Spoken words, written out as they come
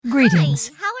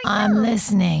Greetings. Hi, how are I'm you?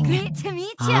 listening. Great to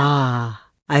meet you.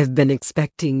 I've been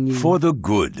expecting you. For the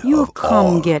good You've of come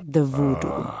all. get the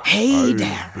voodoo. Hey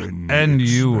there. And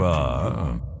you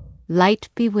are? Light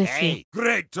be with you.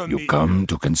 Great to You meet come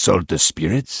to consult the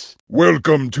spirits?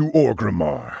 Welcome to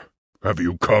Orgrimmar. Have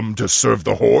you come to serve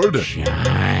the Horde?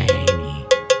 Shiny.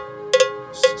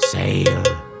 Sail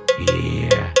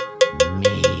here,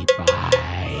 me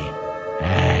buy,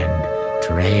 and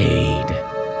trade.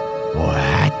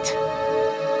 What?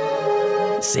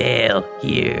 Sail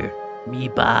here, me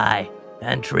buy,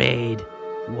 and trade.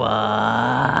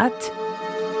 What?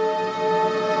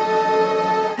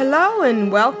 Hello and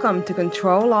welcome to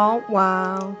Control Alt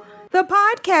WoW, the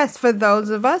podcast for those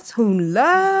of us who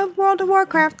love World of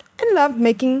Warcraft and love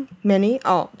making many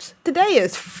alts. Today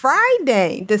is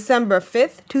Friday, December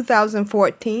 5th,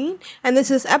 2014, and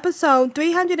this is episode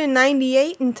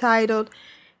 398 entitled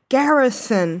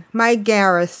Garrison, My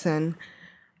Garrison.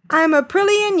 I'm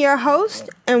Aprillian, your host,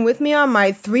 and with me are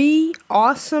my three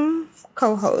awesome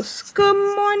co-hosts. Good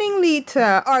morning,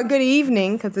 Lita. Or good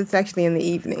evening, because it's actually in the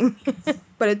evening.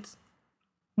 But it's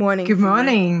morning. Good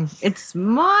morning. It's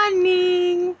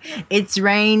morning. It's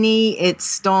rainy, it's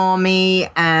stormy,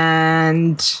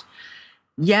 and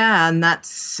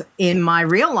that's in my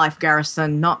real life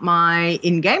garrison, not my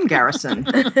in-game garrison.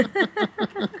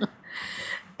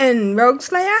 And Rogue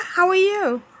Slayer, how are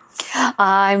you?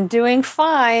 I'm doing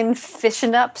fine,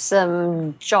 fishing up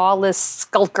some jawless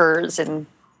skulkers in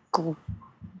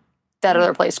that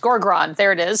other place, Gorgron.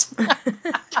 There it is.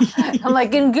 I'm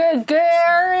like, in good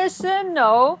garrison?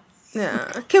 No.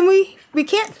 Yeah. We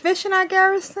can't fish in our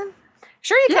garrison?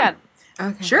 Sure you can.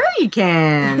 Okay. Sure you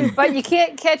can. But you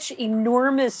can't catch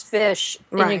enormous fish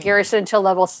in your Right. garrison until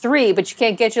level 3, but you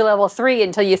can't get your level 3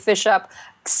 until you fish up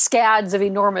scads of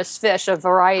enormous fish of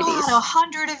varieties. God,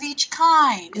 100 of each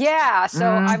kind. Yeah, so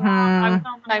Mm-hmm. I'm So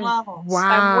many levels. Wow.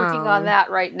 I'm working on that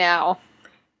right now.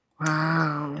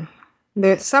 Wow.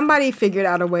 Somebody figured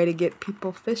out a way to get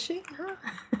people fishing, huh?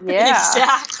 Yeah.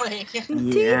 Exactly.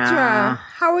 Deidre,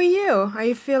 how are you? Are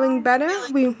you feeling better?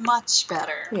 Much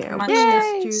better. Yeah, Much we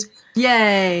better. missed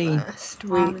Yay. you last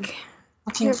week.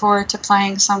 Looking forward to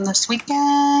playing some this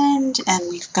weekend, and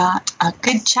we've got a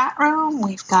good chat room.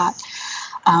 We've got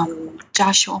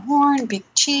Joshua Horn, Big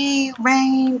Chi,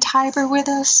 Rain, Tiber with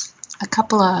us, a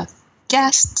couple of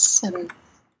guests, and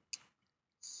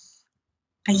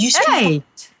a Ustream. Hey,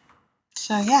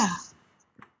 So yeah,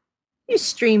 you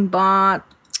stream bot.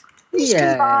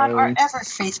 Ustream bot, Yay. our ever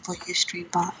faithful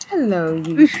Ustream bot. Hello,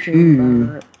 you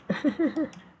streamer.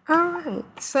 All right.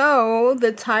 So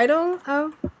the title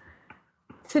of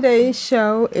today's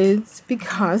show is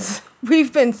because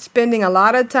we've been spending a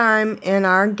lot of time in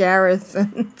our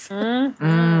garrisons.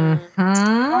 Mm-hmm.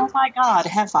 Oh my God,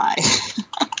 have I?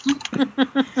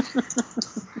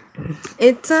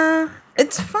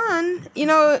 It's fun. You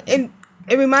know, it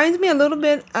reminds me a little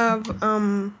bit of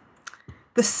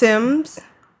The Sims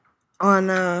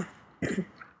on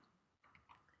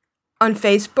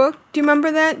Facebook. Do you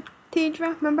remember that,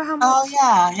 Deidre? Remember how much? Oh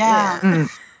yeah.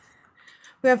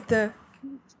 We have to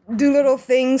do little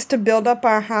things to build up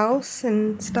our house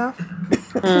and stuff.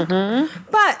 Mm-hmm.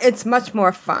 But it's much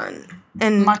more fun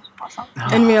and Much more fun.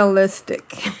 and realistic.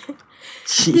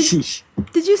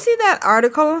 Did you see that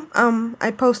article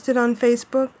I posted on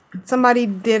Facebook? Somebody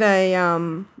did a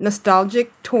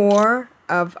nostalgic tour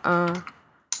of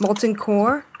Molten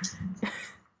Core.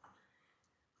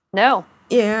 No.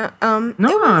 Yeah.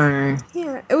 No.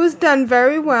 It was done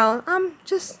very well.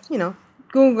 Just,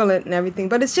 Google it and everything.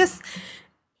 But it's just,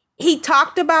 he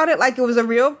talked about it like it was a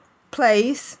real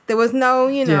place. There was no,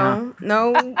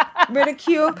 no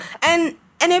ridicule. And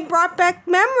it brought back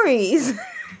memories.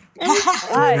 Nice.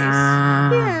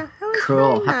 Yeah. It was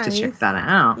Cool. very Have to check nice. that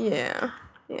out. Yeah.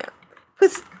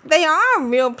 Because they are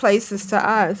real places to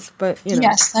us, but,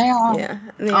 Yes, they are. Yeah.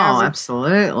 the Oh, average-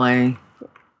 absolutely.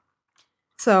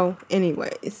 So,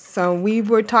 anyways, we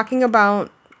were talking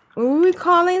about, what were we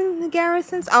calling the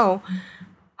garrisons? Oh,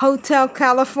 Hotel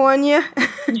California.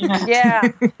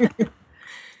 Yeah.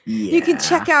 You can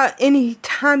check out any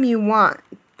time you want,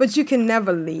 but you can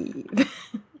never leave.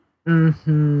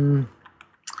 Mm-hmm.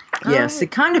 Yes, it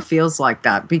kind of feels like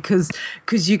that because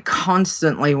you're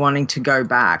constantly wanting to go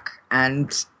back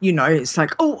and, it's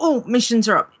like, oh, missions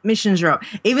are up.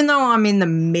 Even though I'm in the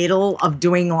middle of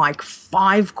doing like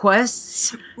 5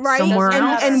 quests somewhere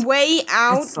else. And way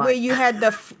out It's like- where you had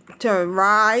to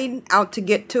ride out to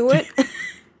get to it.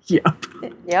 Yep.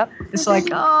 Yep. It's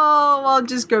like, I'll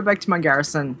just go back to my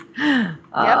garrison.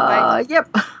 Yep.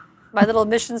 My little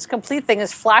missions complete thing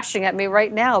is flashing at me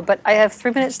right now, but I have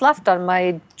 3 minutes left on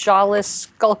my jawless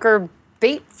skulker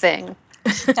bait thing.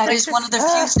 That is one of the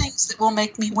few things that will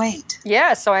make me wait.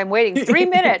 Yeah, so I'm waiting 3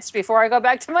 minutes before I go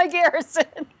back to my garrison.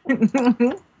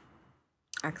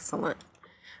 Excellent.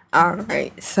 All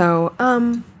right. So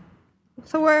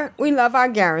we love our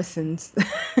garrisons.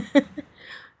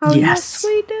 Oh, yes,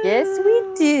 we do. Yes, we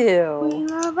do. We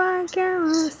love our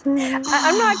garrisons.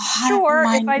 I'm not sure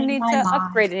if I need to mind.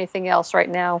 upgrade anything else right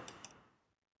now.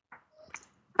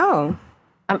 Oh.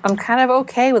 I'm kind of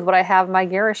okay with what I have in my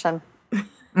garrison.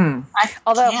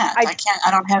 Although I can't.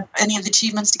 I don't have any of the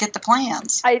achievements to get the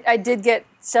plans. I did get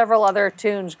several other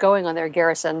tunes going on their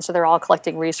garrison, so they're all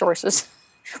collecting resources,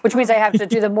 which means I have to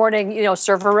do the morning,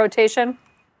 server rotation.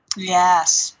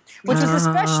 Yes. Which was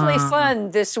especially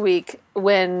fun this week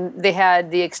when they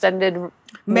had the extended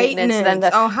maintenance and then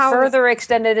the further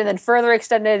extended,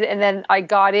 and then I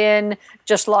got in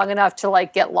just long enough to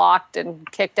get locked and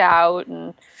kicked out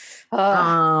and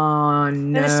no.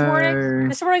 And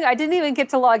this morning I didn't even get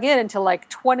to log in until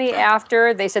 20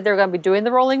 after they said they were going to be doing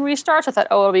the rolling restarts. I thought,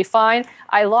 it'll be fine.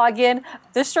 I log in,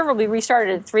 this server will be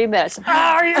restarted in 3 minutes.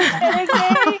 Are you kidding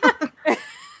me?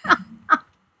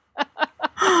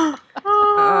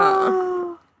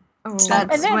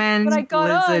 That's when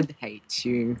Blizzard hates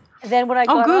you. And then when I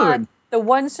got on, the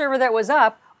one server that was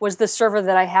up was the server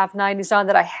that I have 90s on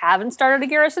that I haven't started a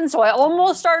garrison, so I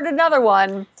almost started another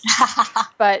one.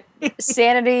 But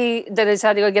sanity, that is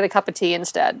had to go get a cup of tea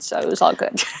instead, so it was all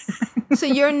good. So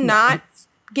you're not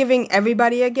giving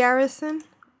everybody a garrison?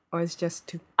 Or it's just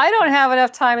two? I don't have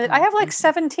enough time. I have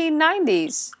 17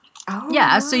 90s. Oh,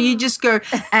 yeah, so you just go,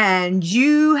 and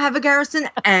you have a garrison,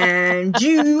 and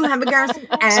you have a garrison,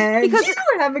 and because you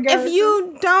have a garrison. If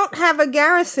you don't have a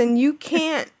garrison, you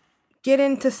can't get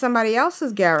into somebody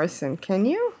else's garrison, can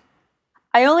you?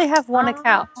 I only have one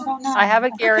account. I don't know. I have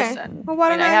a garrison. Okay. Well,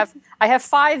 what and I have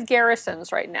 5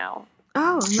 garrisons right now.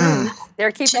 Oh, nice.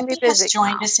 They're keeping me Jimmy busy. has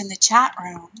joined us in the chat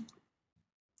room.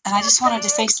 And I just wanted to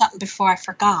say something before I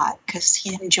forgot, because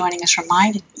him joining us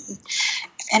reminded me.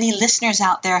 If any listeners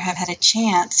out there have had a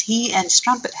chance, he and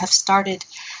Strumpet have started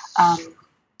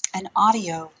an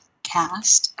audio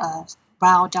cast of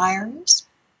WoW Diaries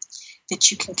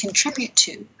that you can contribute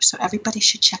to. So everybody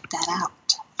should check that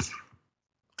out.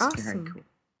 Awesome. Very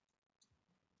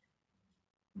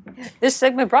cool. This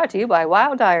segment brought to you by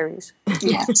WoW Diaries.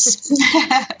 Yes.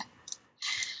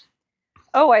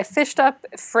 Oh, I fished up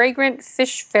fragrant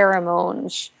fish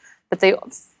pheromones, but they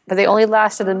only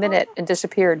lasted a minute and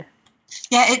disappeared.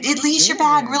 Yeah, it leaves your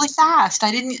bag really fast.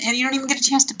 And you don't even get a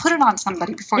chance to put it on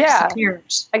somebody before it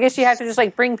disappears. I guess you have to just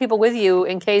bring people with you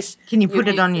in case. Can you put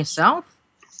it on yourself?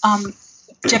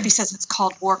 Jeffy says it's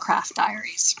called Warcraft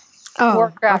Diaries. Oh,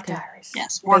 Warcraft Diaries.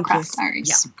 Yes, Warcraft Diaries.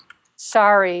 Yeah.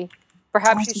 Sorry.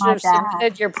 Perhaps you should have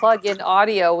submitted your plug-in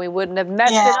audio. We wouldn't have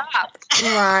messed it up.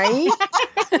 Right?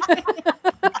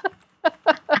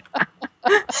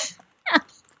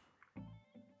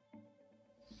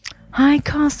 Hi,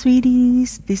 car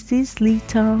sweeties. This is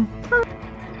Lito.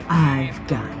 I've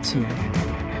got to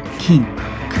keep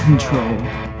control.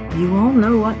 You all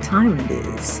know what time it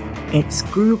is. It's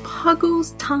group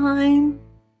huggles time.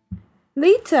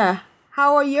 Lita,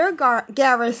 how are your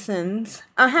garrisons?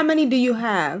 How many do you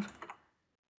have?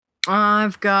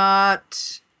 I've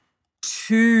got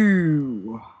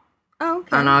 2. Oh,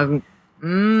 okay.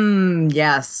 And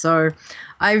so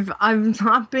I've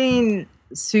not been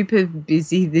super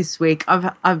busy this week.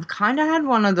 I've kind of had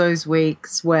one of those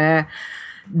weeks where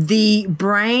the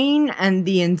brain and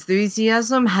the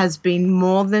enthusiasm has been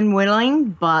more than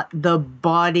willing, but the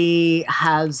body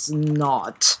has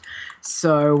not.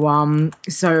 So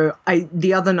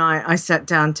the other night I sat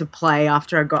down to play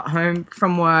after I got home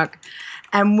from work,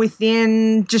 and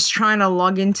within just trying to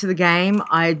log into the game,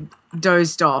 I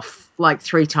dozed off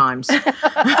 3 times.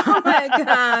 Oh my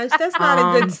gosh, that's not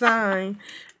a good sign.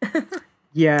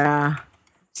 Yeah.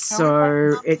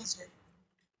 So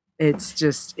it's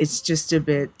just a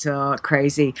bit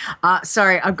crazy.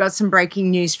 Sorry, I've got some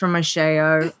breaking news from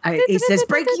Asheo. He says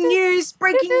breaking news.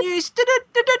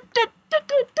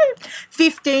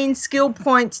 15 skill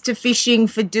points to fishing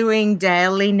for doing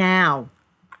daily now.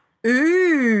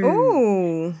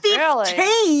 Ooh. 15?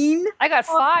 Really? I got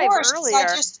 5 earlier. I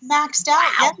just maxed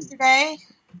out yesterday.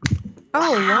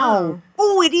 Oh, wow.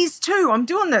 Oh, it is too. I'm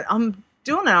doing that. I'm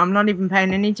not even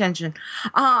paying any attention.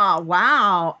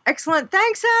 Wow. Excellent.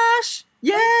 Thanks, Ash.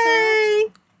 Yay.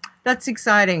 Thanks, Ash. That's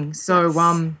exciting. So,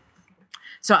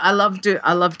 so I love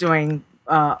doing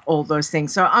all those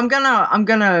things. So I'm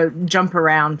gonna jump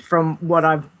around from what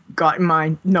I've got in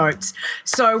my notes.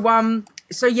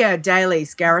 So yeah,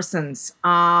 dailies, garrisons.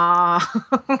 Oh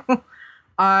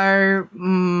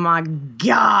my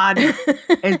God.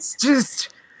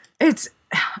 It's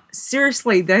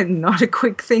seriously, they're not a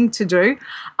quick thing to do.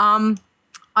 I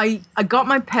got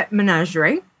my pet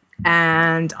menagerie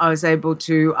and I was able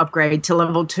to upgrade to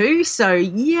level 2. So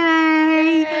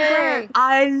yay!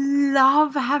 I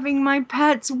love having my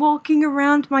pets walking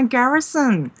around my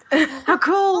garrison. How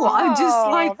cool! I'm just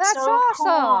like, that's so awesome.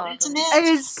 cool, isn't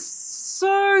it? it's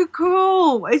so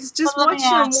cool. It's just Well, let me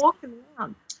watching them ask. walking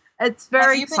around. It's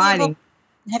very exciting.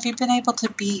 Have you been able to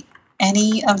beat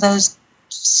any of those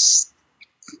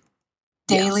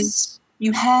dailies?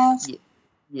 You have?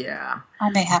 Yeah. I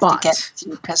may have But- to get to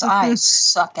because I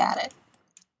suck at it.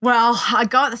 Well, I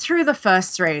got through the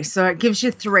first 3, so it gives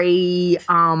you 3.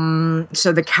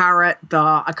 So the carrot,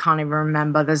 I can't even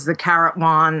remember. There's the carrot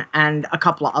one and a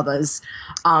couple of others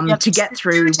to get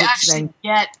through. To actually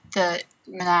get the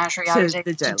menagerie, I To was the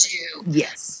able to daily. do.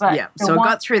 Yes, But yeah. the So I ones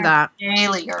got through that that. are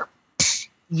daily are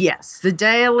Yes, the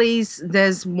dailies.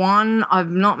 There's one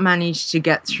I've not managed to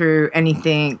get through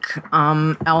anything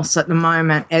else at the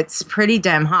moment. It's pretty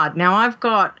damn hard. Now I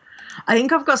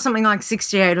think I've got something like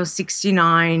 68 or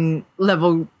 69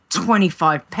 level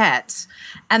 25 pets,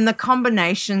 and the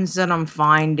combinations that I'm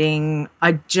finding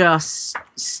are just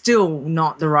still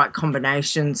not the right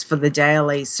combinations for the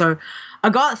daily. So I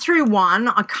got through one.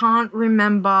 I can't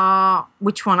remember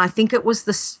which one. I think it was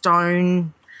the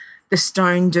stone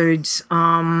dudes.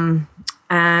 And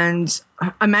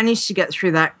I managed to get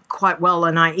through that quite well.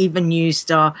 And I even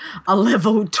used a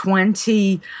level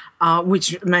 20,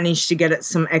 which managed to get it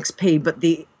some XP. But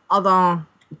the other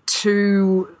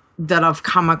 2 that I've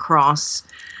come across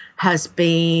has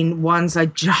been ones I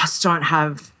just don't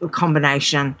have a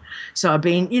combination. So I've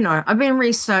been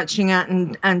researching it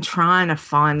and trying to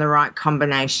find the right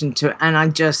combination and I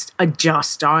just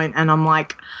don't. And I'm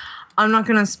like, I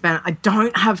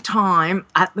don't have time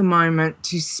at the moment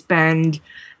to spend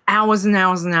hours and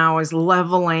hours and hours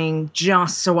leveling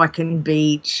just so I can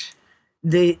beat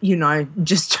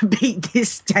just to beat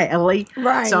this daily.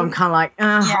 Right. So I'm kind of like,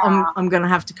 I'm going to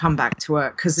have to come back to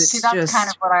it because it's that's just kind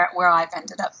of where I've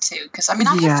ended up too. Because I mean,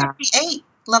 I have 58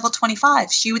 level 25.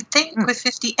 You would think with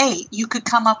 58 you could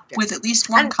come up with at least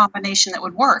one combination that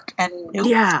would work, and nope.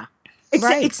 Yeah.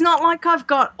 It's not like I've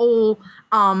got all,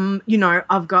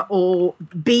 I've got all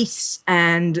beasts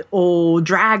and all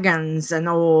dragons and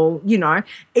all,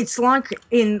 it's like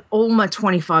in all my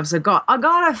 25s I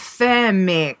got a fair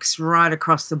mix right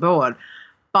across the board.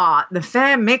 But the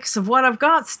fair mix of what I've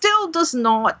got still does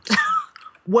not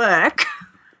work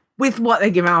with what they're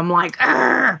giving. I'm like,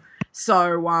 argh!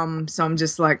 So I'm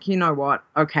just like, you know what?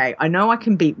 Okay, I know I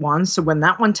can beat one. So when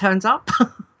that one turns up,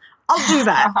 I'll do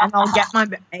that and I'll get my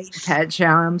 8 pet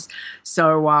charms.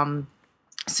 So we'll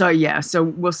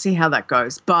see how that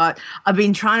goes. But I've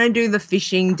been trying to do the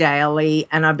fishing daily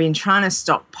and I've been trying to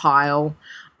stockpile.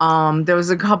 There was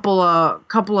a couple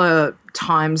of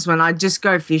times when I just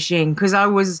go fishing because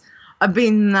I've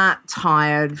been that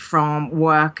tired from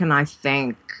work, and I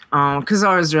think because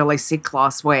I was really sick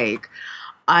last week,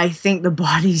 I think the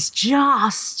body's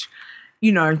just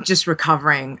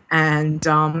recovering. And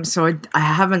so I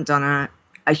haven't done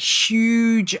a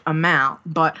huge amount,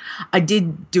 but I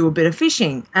did do a bit of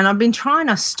fishing, and I've been trying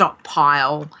to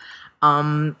stockpile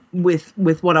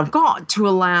with what I've got to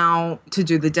allow to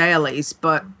do the dailies.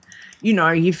 But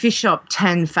you fish up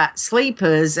 10 fat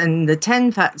sleepers, and the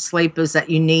 10 fat sleepers that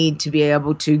you need to be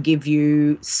able to give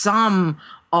you some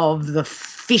of the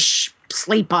fish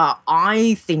sleeper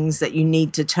eye things that you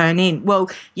need to turn in. Well,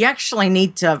 you actually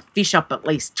need to fish up at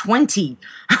least 20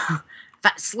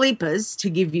 fat sleepers to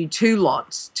give you 2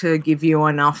 lots to give you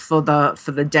enough for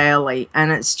the daily.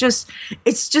 And it's just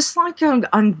like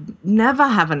I never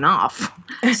have enough.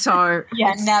 So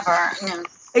yeah, never. No.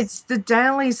 It's the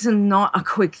dailies are not a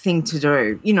quick thing to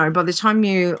do. By the time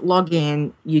you log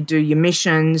in, you do your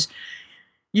missions,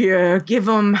 you give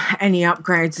them any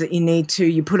upgrades that you need to,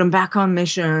 you put them back on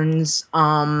missions.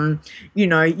 You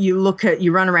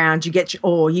run around, you get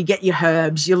your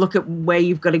herbs, you look at where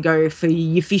you've got to go for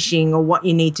your fishing or what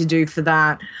you need to do for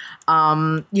that.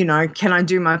 Can I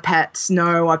do my pets?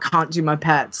 No, I can't do my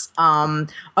pets.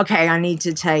 Okay, I need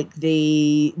to take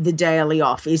the daily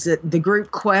off. Is it the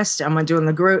group quest? Am I doing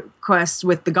the group quest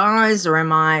with the guys, or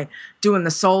am I doing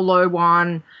the solo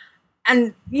one?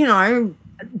 And,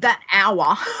 that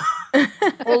hour,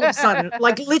 all of a sudden,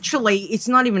 like literally, it's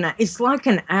like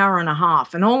an hour and a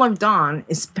half. And all I've done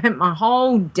is spent my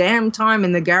whole damn time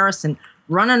in the garrison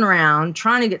running around,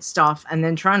 trying to get stuff, and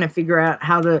then trying to figure out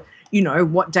how to,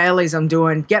 what dailies I'm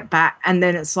doing, get back. And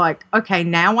then it's like, okay,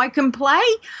 now I can play.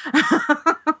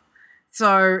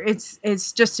 So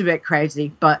it's just a bit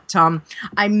crazy, but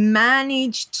I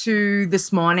managed to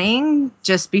this morning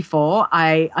just before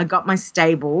I got my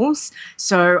stables,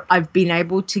 so I've been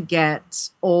able to get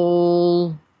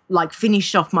all like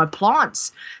finished off my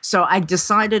plots. So I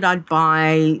decided I'd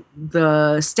buy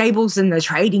the stables and the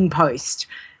trading post,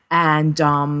 and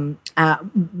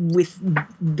with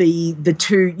the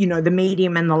two, the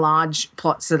medium and the large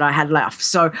plots that I had left.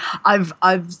 So I've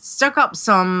stuck up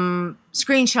some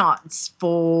screenshots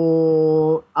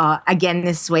for again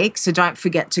this week. So don't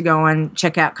forget to go and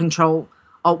check out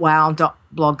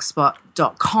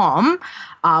controlwwow.blogspot.com,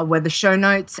 where the show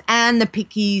notes and the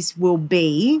pickies will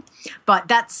be. But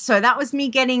that was me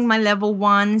getting my level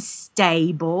 1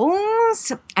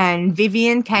 stables, and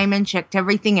Vivian came and checked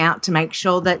everything out to make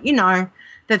sure that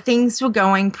that things were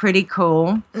going pretty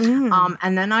cool.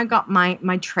 And then I got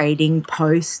my trading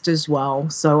post as well.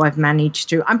 So I've managed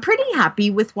to, I'm pretty happy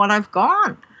with what I've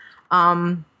got.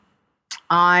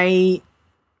 I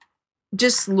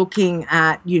just looking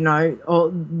at,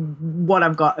 what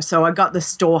I've got. So I got the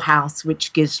storehouse,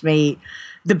 which gives me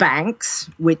the banks,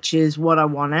 which is what I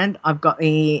wanted. I've got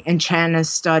the enchanter's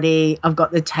study. I've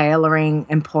got the tailoring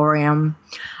emporium.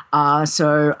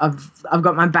 So I've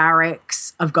got my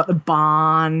barracks, I've got the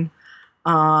barn,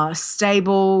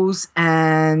 stables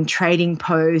and trading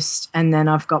post, and then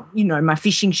I've got my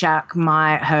fishing shack,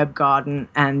 my herb garden,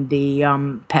 and the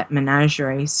pet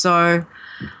menagerie. So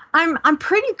I'm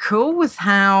pretty cool with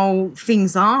how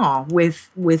things are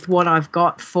with what I've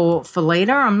got for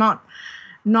leader. I'm not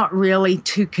really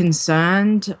too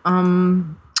concerned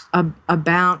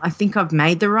about. I think I've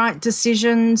made the right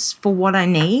decisions for what I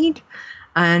need.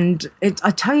 And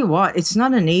I tell you what, it's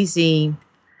not an easy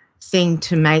thing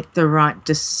to make the right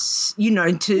decision. You're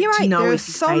right. Know there's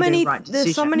so many.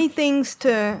 There's so many things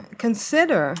to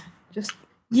consider. Just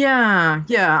yeah.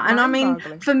 And I mean,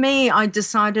 for me, I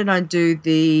decided I'd do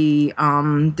the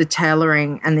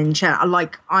tailoring and enchant.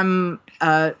 Like I'm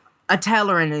a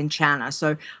tailor and enchanter,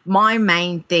 so my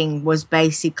main thing was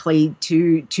basically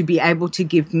to be able to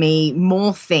give me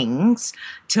more things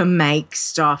to make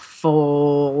stuff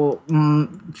for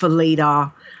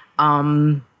leader,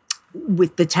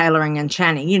 with the tailoring and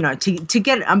enchanting, to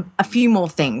get a few more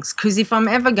things, because if I'm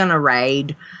ever gonna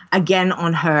raid again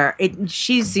on her,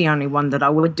 she's the only one that I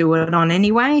would do it on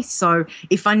anyway. So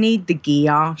if I need the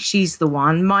gear, she's the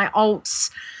one. My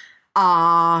alts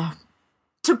are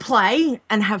to play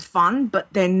and have fun, but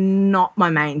they're not my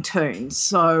main tunes.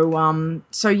 So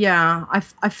yeah,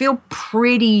 I feel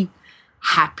pretty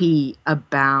happy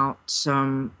about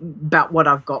what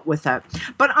I've got with it.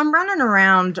 But I'm running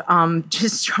around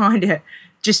just trying to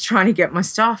get my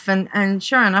stuff, and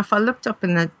sure enough, I looked up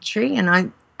in the tree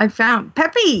and I found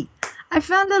Peppy. I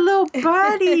found a little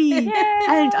birdie,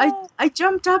 and I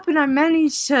jumped up and I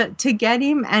managed to get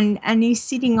him, and he's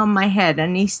sitting on my head,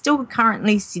 and he's still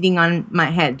currently sitting on my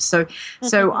head. So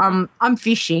I'm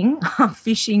fishing. I'm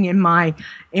fishing near my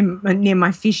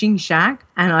fishing shack,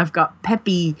 and I've got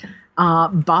Peppy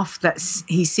Buff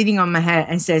he's sitting on my head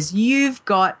and says, "You've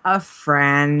got a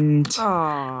friend."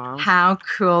 Aww. How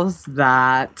cool's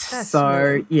that? That's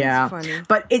so sweet. yeah, That's funny.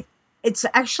 but it's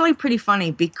actually pretty funny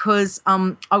because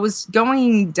I was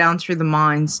going down through the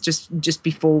mines just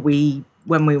before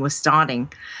when we were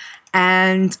starting,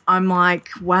 and I'm like,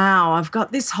 wow, I've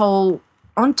got this whole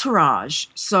entourage.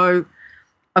 So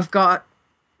I've got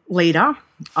leader,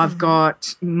 I've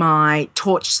got my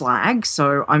torch slag,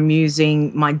 so I'm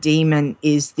using my demon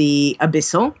is the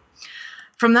abyssal.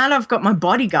 From that, I've got my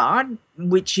bodyguard,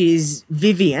 which is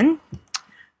Vivian.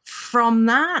 From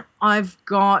that, I've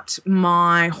got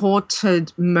my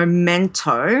haunted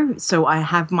memento. So I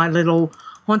have my little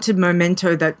haunted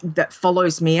memento that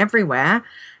follows me everywhere.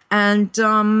 And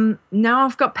now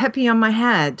I've got Peppy on my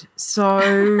head.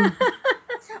 So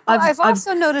I've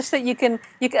also noticed that you can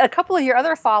a couple of your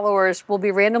other followers will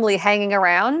be randomly hanging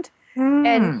around,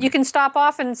 and you can stop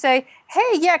off and say,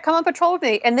 "Hey, yeah, come on patrol with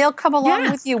me," and they'll come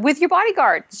along with you with your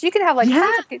bodyguard. So you can have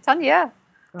tons.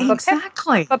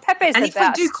 Exactly. But Pepe's and the if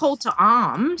best. I do call to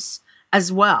arms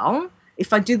as well,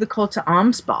 if I do the call to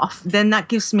arms buff, then that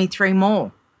gives me 3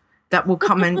 more that will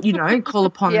come and call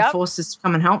upon the forces to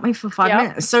come and help me for 5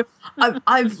 minutes. So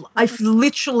I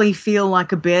literally feel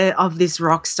like a bit of this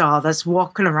rock star that's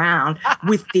walking around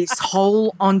with this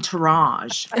whole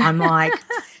entourage. I'm like,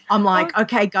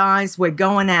 okay, guys, we're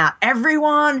going out.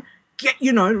 Everyone, get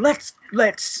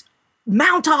let's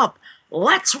mount up.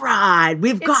 Let's ride.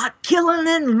 We've got killing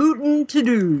and looting to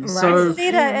do. Right. So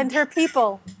Lita and her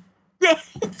people. Yeah,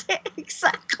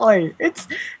 exactly.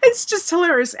 It's just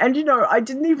hilarious. And I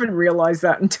didn't even realize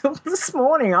that until this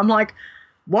morning. I'm like,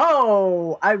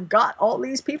 whoa, I've got all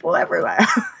these people everywhere.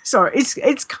 So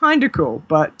it's kind of cool,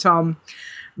 but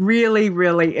really,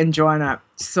 really enjoying it.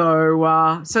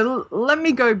 So let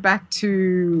me go back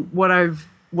to what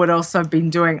else I've been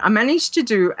doing. I managed to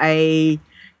do a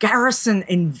Garrison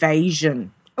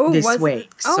invasion this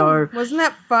week. So wasn't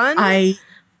that fun?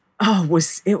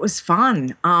 It was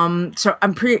fun. So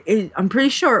I'm pretty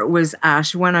sure it was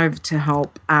Ash. Went over to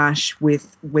help Ash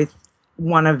with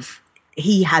one of.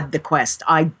 He had the quest.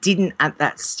 I didn't at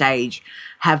that stage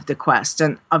have the quest,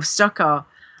 and I've stuck a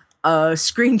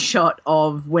screenshot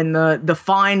of when the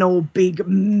final big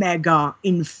mega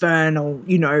infernal,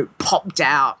 popped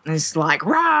out, and it's like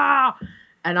rah,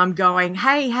 and I'm going,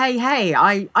 hey,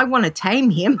 I want to tame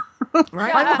him.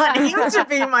 Right. I want him to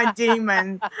be my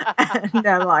demon. And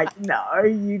they're like, no,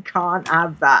 you can't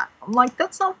have that. I'm like,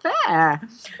 that's not fair.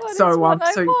 I want.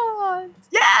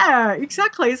 Yeah,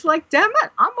 exactly. It's like, damn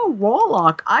it, I'm a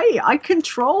warlock. I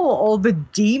control all the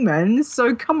demons.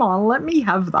 So come on, let me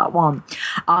have that one.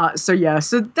 So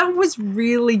that was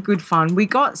really good fun. We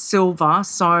got silver.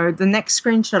 So the next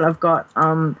screenshot I've got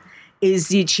is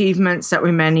the achievements that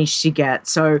we managed to get.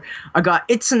 So I got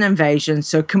It's an Invasion.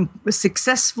 So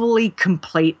successfully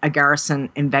complete a Garrison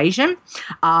invasion.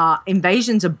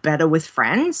 Invasions are better with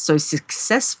friends. So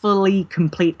successfully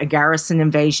complete a Garrison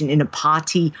invasion in a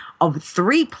party of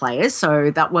 3 players.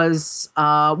 So that was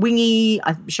Wingy,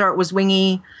 I'm sure it was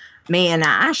Wingy, me and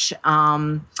Ash.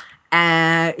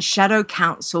 Shadow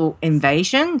Council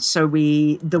invasion. So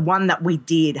the one that we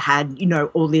did had,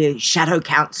 all the Shadow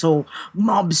Council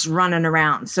mobs running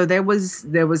around. So there was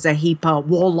a heap of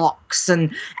warlocks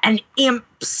and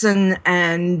imps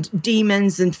and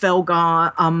demons and fell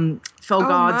guards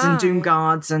and doom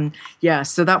guards, and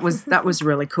so that was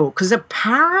really cool, because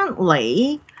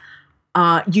apparently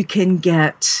you can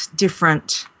get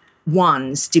different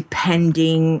ones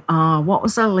depending. What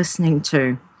was I listening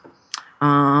to?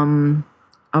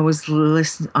 I was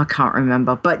listening. I can't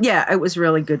remember, but it was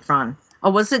really good fun.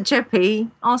 Oh, was it Jeppy?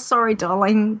 Oh, sorry,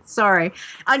 darling. Sorry.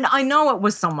 I know it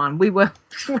was someone. We were.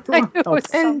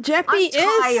 And Jeppy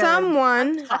is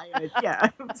someone. Tired. Yeah.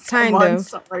 Kind of.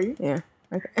 Sorry. Yeah.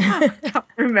 Okay.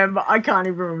 I can't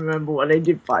even remember what I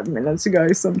did 5 minutes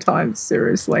ago sometimes,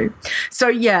 seriously. So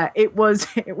it was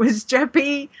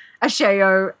Jeppy,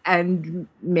 Asheo, and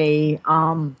me,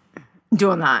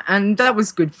 doing that, and that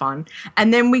was good fun.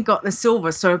 And then we got the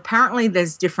silver. So apparently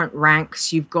there's different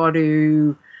ranks. You've got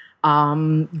to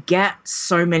get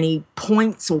so many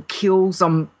points or kills.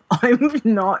 I'm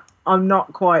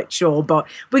not quite sure, but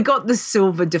we got the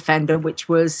silver defender, which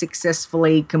was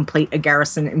successfully complete a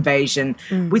Garrison invasion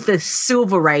with a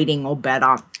silver rating or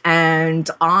better. And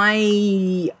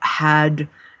I had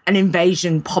an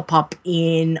invasion pop up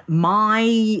in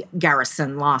my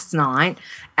Garrison last night,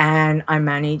 and I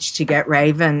managed to get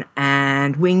Raven,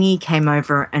 and Wingy came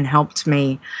over and helped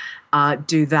me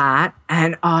do that.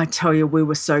 And I tell you, we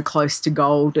were so close to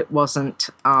gold. It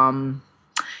wasn't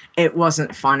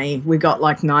funny. We got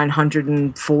like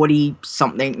 940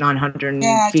 something,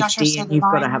 950, and you've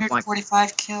got to have like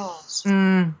 45 kills.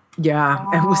 Wow.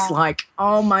 It was like,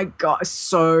 oh my God,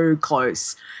 so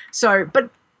close. So,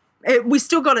 but we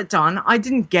still got it done. I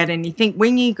didn't get anything.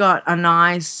 Wingy got a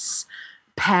nice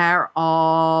pair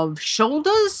of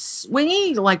shoulders,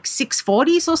 Wingy, like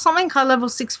 640s or something, high level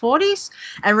 640s.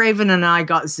 And Raven and I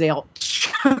got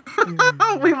zilch.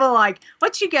 We were like,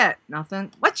 what you get?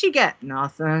 Nothing. What you get?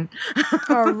 Nothing.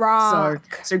 A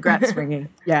rock. So grats Wingy.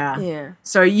 Yeah.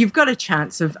 So you've got a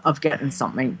chance of getting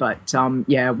something, but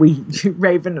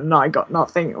Raven and I got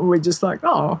nothing. We're just like,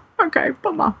 oh, okay,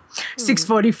 bummer.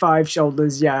 645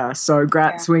 shoulders, so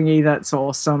grats Wingy, that's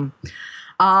awesome.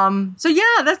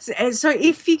 That's so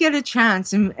if you get a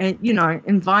chance, and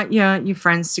invite your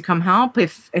friends to come help.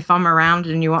 If I'm around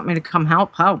and you want me to come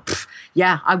help,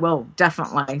 I will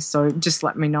definitely. So just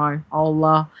let me know.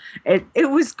 I'll. It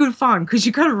was good fun because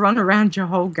you got to run around your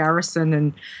whole Garrison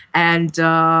and and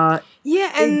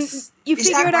you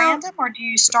figure it out. Random, or do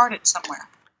you start it somewhere?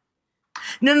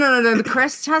 No. The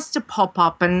crest has to pop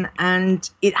up, and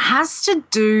it has to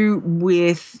do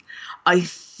with, I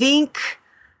think.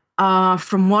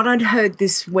 From what I'd heard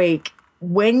this week,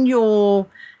 when you're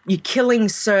killing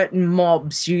certain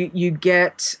mobs, you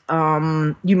get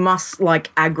you must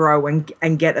like aggro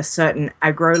and get a certain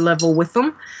aggro level with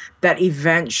them. That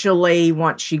eventually,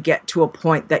 once you get to a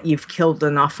point that you've killed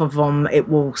enough of them, it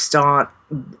will start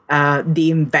the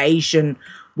invasion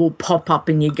will pop up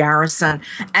in your Garrison,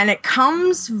 and it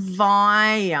comes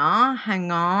via.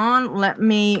 Hang on,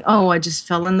 I just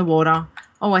fell in the water.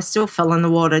 Oh, I still fell in the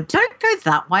water. Don't go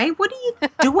that way. What are you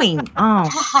doing? Oh,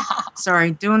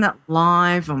 sorry, doing it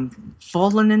live. I'm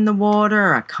falling in the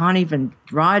water. I can't even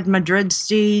ride my dread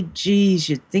steed. Geez,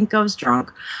 you'd think I was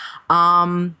drunk.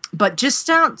 But just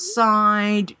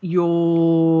outside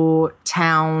your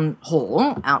town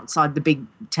hall, outside the big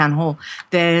town hall,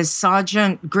 there's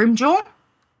Sergeant Grimjaw,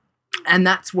 and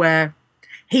that's where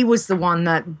he was the one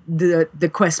that the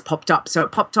quest popped up. So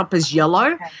it popped up as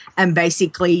yellow and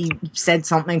basically said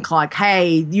something like,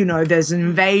 hey, there's an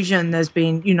invasion, there's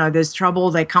been, there's trouble,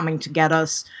 they're coming to get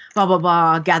us, blah, blah,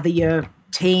 blah, gather your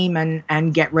team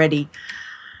and get ready.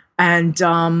 And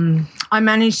I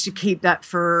managed to keep that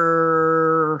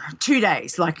for 2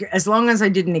 days. Like, as long as I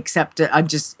didn't accept it,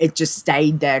 it just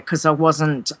stayed there because I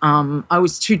wasn't, I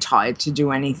was too tired to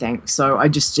do anything. So I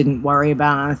just didn't worry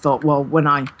about it. And I thought, well, when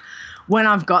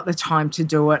I've got the time to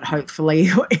do it, hopefully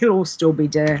it'll still be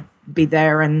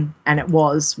there, and it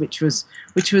was, which was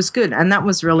good, and that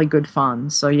was really good fun.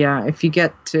 So yeah, if you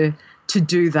get to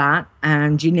do that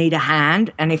and you need a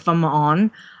hand, and if I'm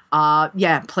on,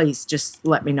 please just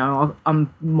let me know.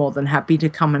 I'm more than happy to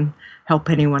come and help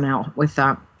anyone out with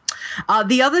that.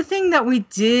 The other thing that we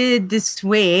did this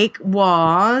week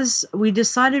was we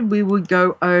decided we would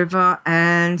go over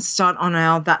and start on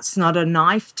our That's Not a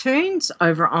Knife tunes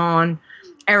over on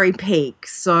Airy Peak.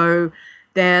 So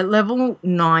they're level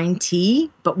 90,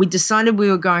 but we decided we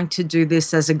were going to do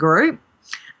this as a group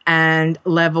and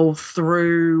level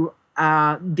through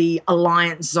the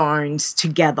alliance zones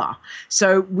together.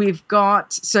 So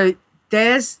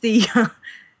there's the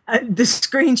the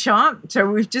screenshot. So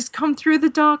we've just come through the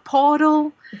dark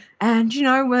portal, and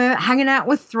we're hanging out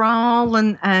with Thrall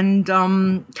and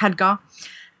Khadgar,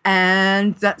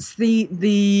 and that's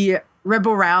the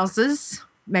rebel rousers.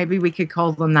 Maybe we could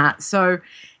call them that. So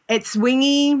it's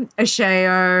Wingy,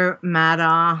 Asheo,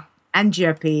 Mata, and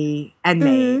Jeppy, and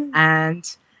me, and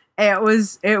it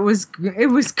was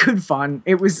good fun.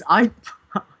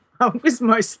 I was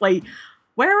mostly,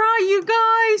 where are you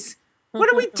guys?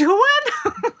 What are we doing?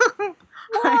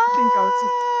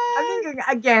 I think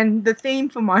again, the theme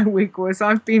for my week was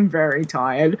I've been very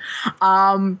tired.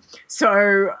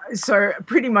 So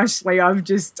pretty muchly I've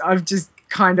just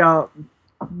kind of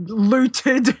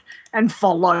looted and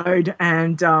followed,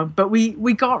 and but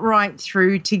we got right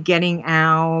through to getting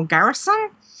our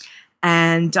garrison,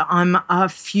 and I'm a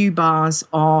few bars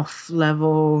off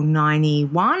level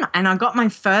 91, and I got my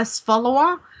first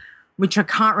follower, which I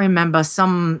can't remember,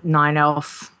 some 9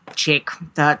 elf chick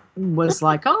that was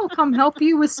like, oh, come help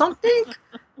you with something.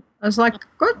 I was like,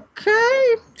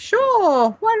 okay,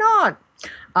 sure, why not?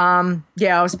 I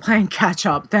was playing catch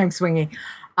up. Thanks, Wingy.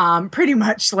 Pretty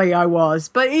muchly I was,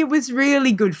 but it was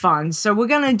really good fun. So we're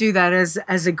going to do that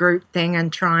as a group thing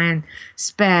and try and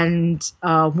spend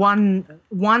one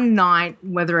night,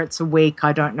 whether it's a week,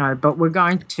 I don't know, but we're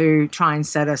going to try and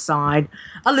set aside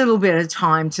a little bit of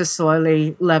time to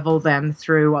slowly level them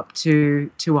through up to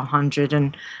 100,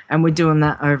 and we're doing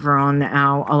that over on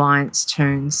our Alliance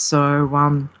tunes. So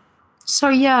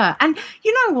yeah, and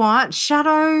you know what?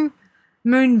 Shadow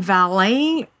Moon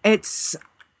Valley, it's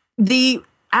the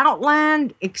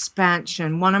Outland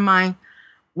expansion, one of my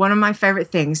favorite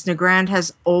things. Nagrand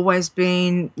has always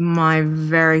been my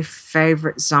very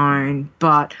favorite zone,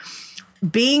 but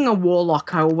being a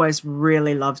warlock, I always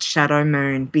really loved Shadow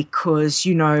Moon because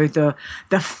the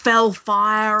fell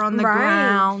fire on the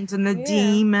ground and the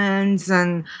demons,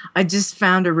 and I just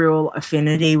found a real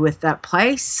affinity with that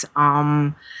place.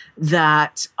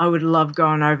 That I would love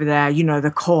going over there.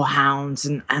 The core hounds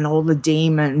and all the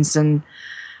demons, and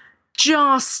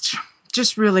just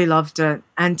really loved it.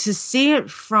 And to see it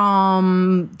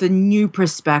from the new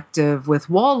perspective with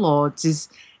warlords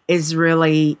is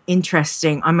really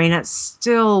interesting. I mean, it's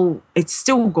still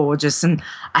gorgeous, and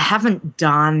I haven't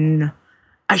done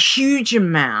a huge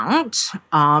amount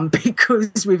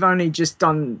because we've only just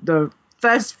done the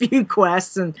first few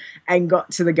quests and got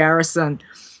to the garrison.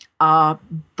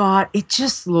 But it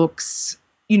just looks,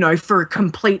 for a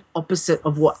complete opposite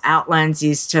of what Outlands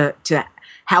is to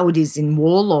how it is in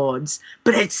Warlords,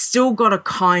 but it's still got a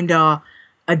kind of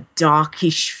a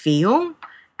darkish feel.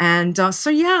 And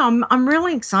I'm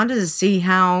really excited to see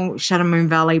how Shadow Moon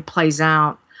Valley plays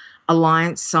out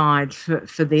Alliance side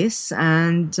for this.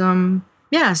 And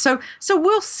so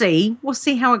we'll see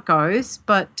how it goes.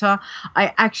 But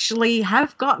I actually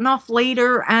have gotten off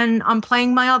leader, and I'm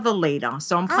playing my other leader.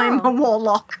 So I'm playing my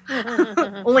Warlock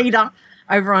leader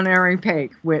over on Airy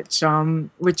Peak, which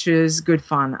is good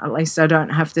fun. At least I don't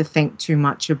have to think too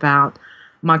much about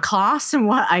my class and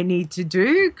what I need to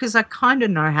do, because I kind of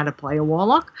know how to play a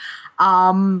warlock.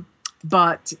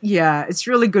 But yeah, it's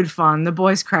really good fun. The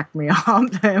boys cracked me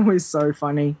up. It was so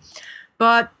funny.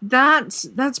 But that's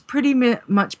pretty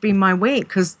much been my week,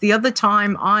 because the other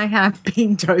time I have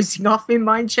been dozing off in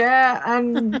my chair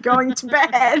and going to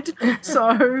bed.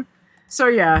 So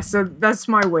that's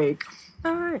my week.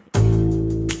 All right.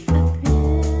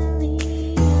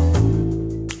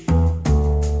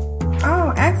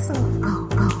 Oh, excellent. Oh,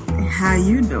 how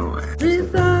you doing?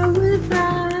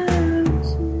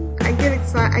 I get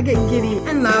excited, I get giddy,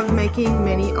 and love making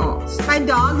many alts. My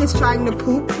dog is trying to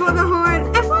poop for the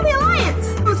Horde and for the Alliance.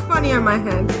 It was funny on my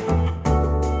head.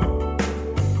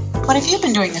 What have you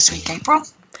been doing this week, April?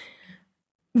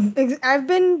 I've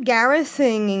been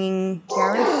garrisoning.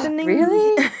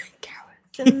 Really?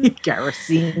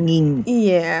 Garrisoning.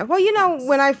 Yeah. Well, you know,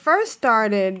 when I first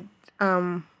started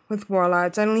with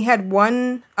Warlords, I only had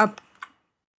one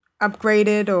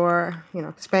upgraded or, you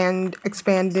know,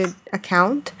 expanded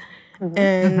account.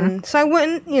 And so I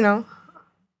went, you know,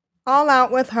 all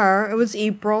out with her. It was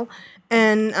April.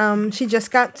 And she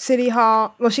just got City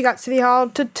Hall. Well, she got City Hall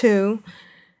to 2.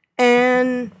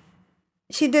 And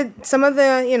she did some of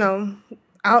the, you know,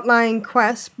 outlying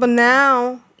quests. But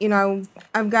now, you know,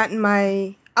 I've gotten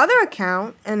my other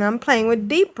account and I'm playing with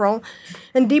Deepril.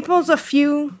 And Deepril's a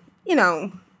few, you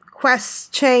know,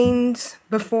 quest chains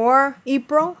before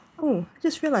April. Oh, I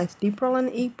just realized Deepril and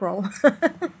April.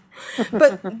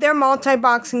 But they're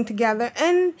multi-boxing together.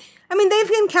 And, I mean,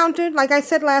 they've encountered, like I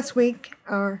said last week,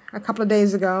 or a couple of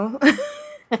days ago,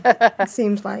 it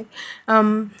seems like,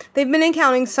 they've been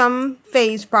encountering some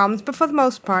phase problems, but for the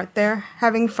most part, they're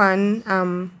having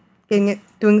fun,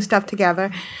 doing stuff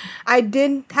together. I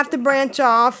did have to branch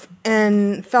off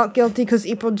and felt guilty because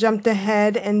April jumped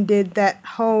ahead and did that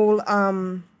whole,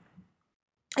 I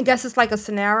guess it's like a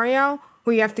scenario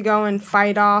where you have to go and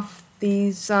fight off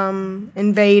these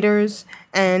invaders,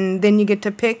 and then you get to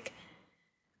pick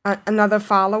another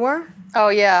follower. Oh,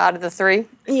 yeah, out of the 3?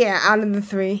 Yeah, out of the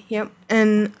 3, yep.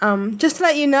 And just to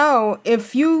let you know,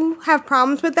 if you have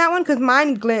problems with that one, because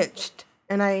mine glitched,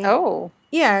 and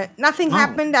yeah, nothing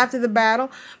happened after the battle,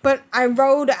 but I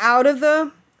rode out of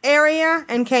the area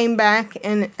and came back,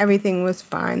 and everything was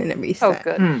fine, and it reset. Oh,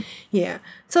 good. Yeah,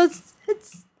 so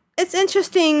it's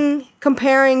interesting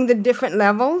comparing the different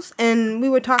levels, and we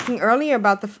were talking earlier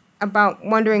about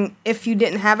wondering if you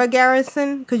didn't have a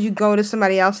garrison, could you go to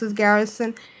somebody else's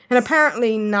garrison? And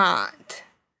apparently not.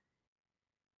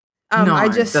 No,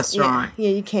 that's right. Yeah,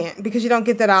 you can't, because you don't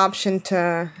get that option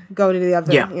to go to the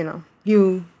other, you know,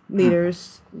 view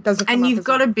leaders. Doesn't come and up you've as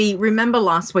got to be, remember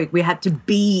last week we had to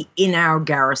be in our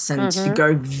garrison to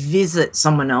go visit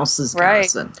someone else's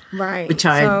garrison. Right. Which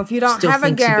I so if you don't have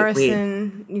a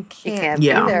garrison, you can't be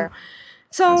there.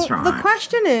 So the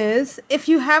question is, if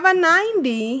you have a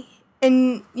 90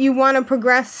 and you want to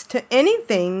progress to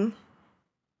anything,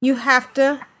 you have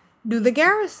to do the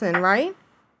garrison, right?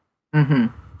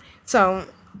 So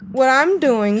what I'm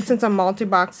doing, since I'm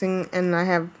multi-boxing and I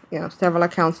have, you know, several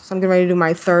accounts, so I'm getting ready to do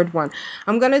my 3rd one.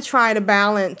 I'm going to try to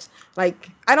balance, like,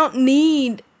 I don't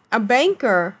need a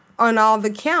banker on all the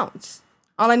accounts.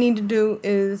 All I need to do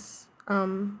is,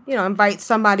 you know, invite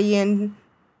somebody in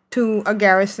to a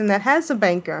garrison that has a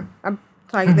banker.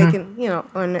 Like they can, you know,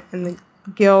 in the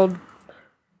guild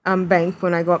bank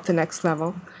when I go up to next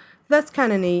level. That's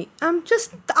kind of neat.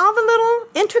 Just all the little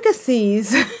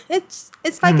intricacies. It's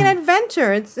like an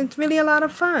adventure. It's really a lot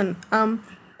of fun.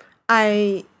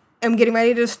 I am getting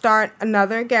ready to start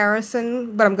another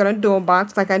garrison, but I'm gonna dual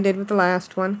box like I did with the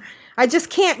last one. I just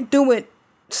can't do it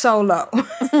solo.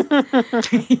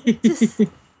 It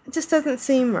just doesn't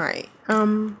seem right.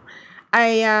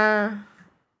 I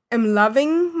am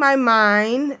loving my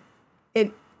mine.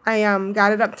 I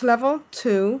got it up to level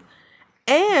 2,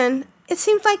 and it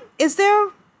seems like,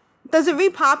 does it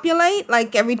repopulate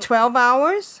like every 12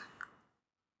 hours?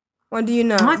 Or do you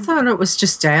know? I thought it was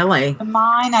just daily.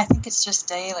 Mine, I think it's just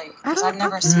daily, because I've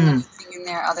never seen anything in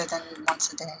there other than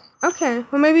once a day. Okay,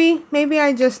 well maybe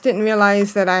I just didn't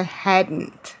realize that I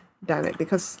hadn't done it,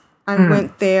 because I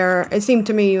went there, it seemed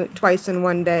to me, twice in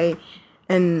one day,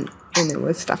 and it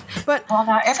was stuff. But well,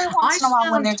 now every once in a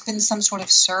while when there's been some sort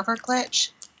of server glitch,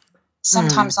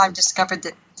 sometimes I've discovered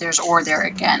that there's ore there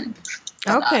again.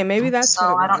 Okay, maybe that's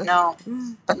so I don't know,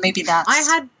 but maybe that's.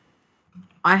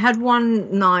 I had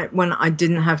one night when I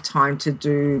didn't have time to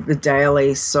do the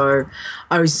daily, so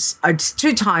I was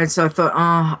too tired. So I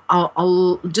thought,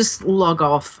 I'll just log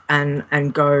off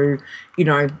and go, you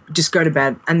know, just go to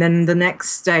bed. And then the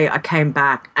next day I came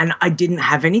back and I didn't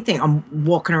have anything. I'm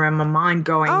walking around my mind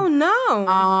going, oh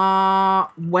no,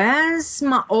 where's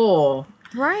my ore?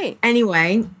 Right.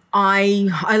 Anyway,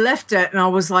 I left it and I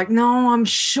was like, no, I'm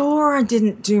sure I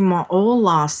didn't do my all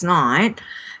last night.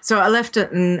 So I left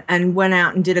it and went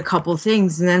out and did a couple of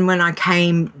things. And then when I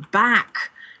came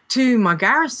back to my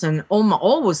garrison, all my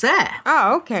all was there.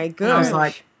 Oh, okay, good. And I was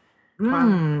like,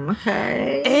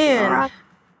 okay. And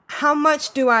how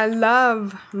much do I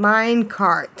love mine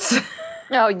carts?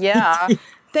 Oh, yeah.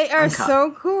 They are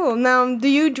so cool. Now, do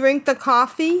you drink the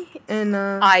coffee? And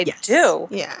I do.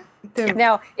 Yeah.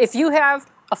 Now, if you have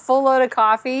a full load of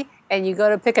coffee and you go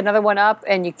to pick another one up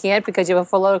and you can't because you have a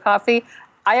full load of coffee,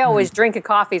 I always drink a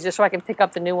coffee just so I can pick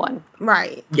up the new one.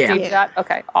 Right. Yeah. Do you do that?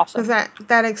 Okay, awesome. Because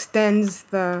that extends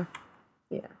the...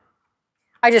 Yeah.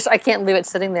 I can't leave it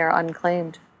sitting there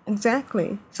unclaimed.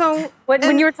 Exactly. So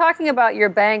when you were talking about your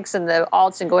banks and the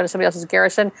alts and going to somebody else's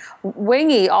garrison,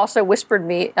 Wingy also whispered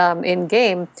me in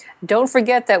game, don't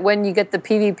forget that when you get the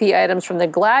PvP items from the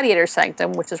Gladiator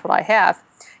Sanctum, which is what I have,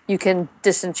 you can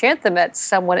disenchant them at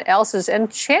someone else's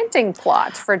enchanting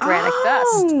plot for Dranic Dust.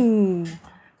 Oh,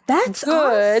 that's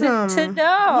good awesome. to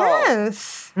know.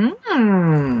 Yes.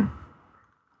 Mm.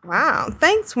 Wow.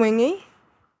 Thanks, Wingy.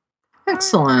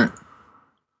 Excellent.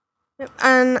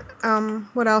 And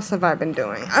what else have I been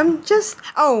doing?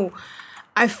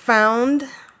 I found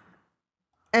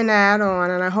an add-on,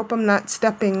 and I hope I'm not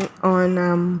stepping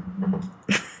on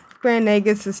Grand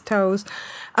Agus's toes.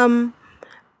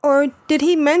 Or did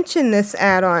he mention this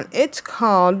add-on? It's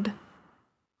called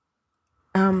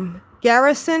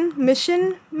Garrison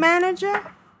Mission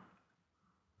Manager.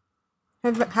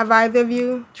 Have either of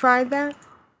you tried that?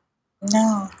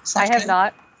 No. I have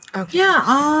not. Okay.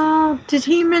 Yeah, did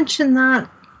he mention that?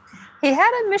 He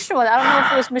had a mission one. I don't know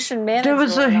if it was mission manager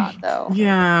or not, though.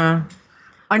 Yeah.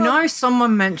 I know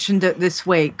someone mentioned it this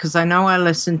week because I know I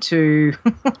listened to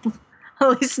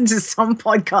some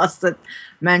podcast that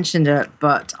mentioned it,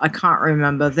 but I can't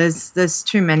remember. There's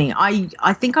too many.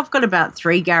 I think I've got about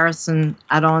 3 Garrison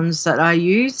add-ons that I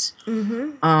use.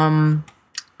 Mm-hmm.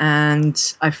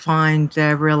 And I find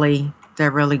they're really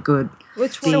good.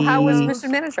 Which one? So how was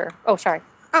mission manager? Oh, sorry.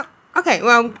 Okay,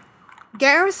 well,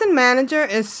 Garrison Manager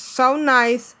is so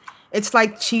nice, it's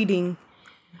like cheating.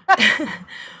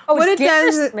 What it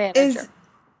does is,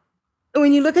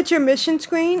 when you look at your mission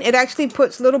screen, it actually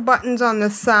puts little buttons on the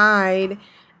side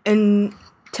and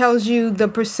tells you the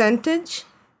percentage.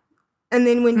 And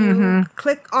then when you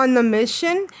click on the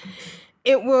mission,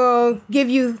 it will give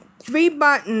you 3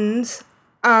 buttons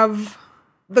of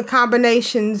the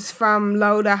combinations from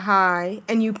low to high,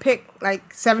 and you pick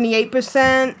like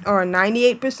 78% or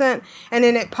 98%, and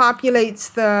then it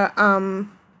populates the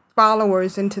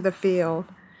followers into the field.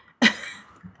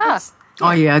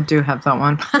 Oh yeah, I do have that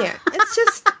one. Yeah, it's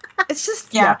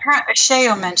just Yeah, apparently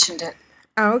Shayo mentioned it.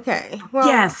 Okay. Well,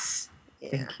 Yes.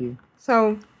 yeah. Thank you.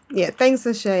 So yeah, thanks,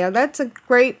 Ashaya. That's a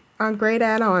great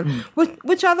add-on.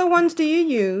 Which other ones do you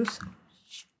use?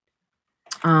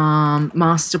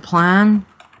 Master Plan.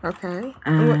 Okay.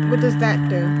 And what does that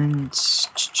do? And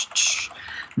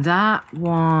that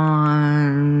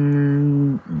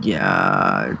one,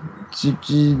 yeah.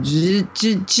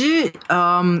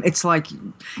 It's like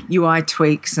UI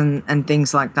tweaks and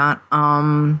things like that.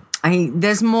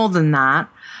 There's more than that,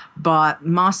 but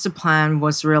Master Plan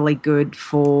was really good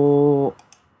for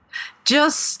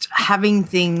just having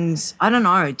things, I don't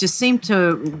know, just seemed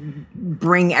to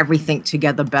bring everything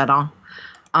together better.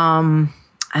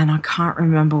 And I can't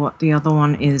remember what the other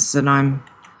one is that I'm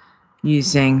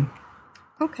using.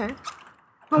 Okay.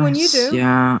 Well, when you do.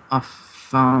 Yeah,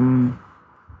 off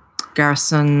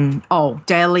Garrison. Oh,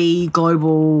 daily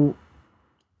global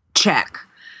check.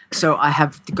 So I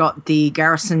have got the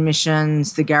Garrison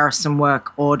missions, the Garrison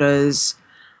work orders,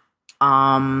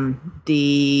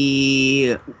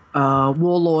 the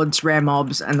Warlords rare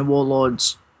mobs, and the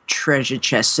Warlords treasure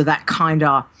chest. So that kind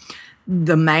of,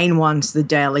 the main one's the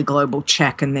daily global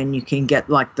check, and then you can get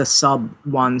like the sub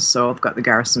ones. So I've got the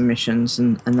Garrison missions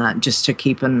and that just to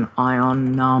keep an eye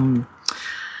on.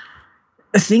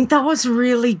 I think that was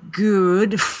really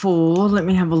good for, let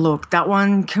me have a look. That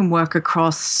one can work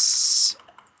across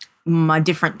my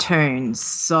different tunes.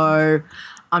 So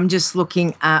I'm just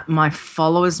looking at my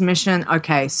followers mission.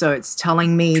 Okay, so it's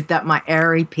telling me that my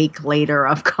Airy Peak leader,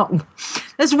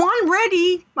 there's one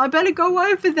ready. I better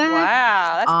go over there.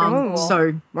 Wow, that's pretty cool.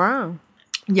 So Wow.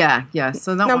 yeah.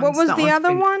 So that. Now, what was the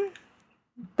other one?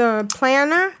 The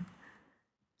planner.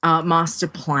 Master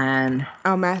Plan.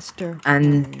 Oh, master.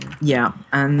 And yeah,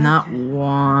 and that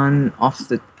one off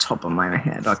the top of my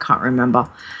head, I can't remember.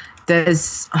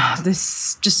 There's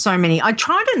just so many. I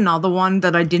tried another one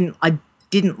that I didn't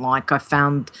like. I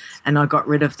found and I got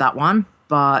rid of that one.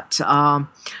 but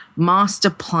master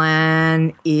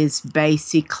plan is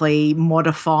basically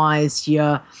modifies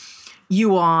your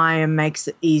UI and makes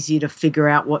it easier to figure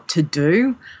out what to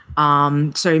do.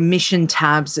 So mission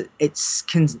tabs, it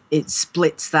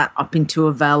splits that up into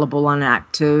available and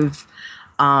active.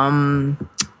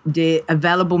 The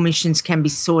available missions can be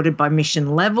sorted by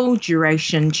mission level,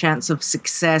 duration, chance of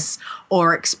success,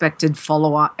 or expected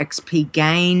follower XP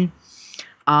gain.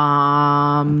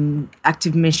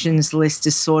 Active missions list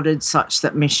is sorted such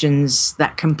that missions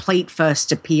that complete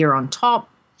first appear on top.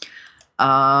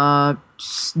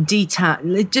 Detail,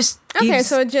 it just gives, okay,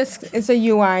 so it's a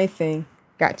UI thing.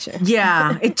 Gotcha.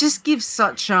 Yeah, it just gives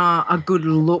such a good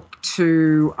look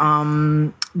to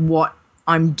what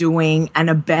I'm doing, and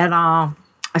a better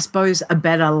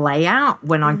layout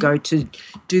when I go to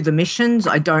do the missions.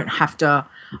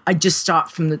 I just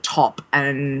start from the top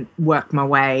and work my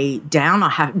way down.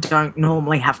 Don't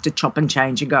normally have to chop and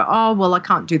change and go, oh, well, I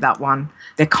can't do that one.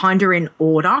 They're kind of in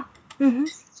order. Mm-hmm.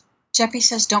 Jeppy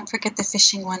says, don't forget the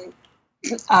fishing one.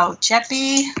 Oh,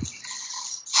 Jeppy.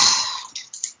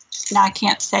 Now I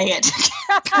can't say it.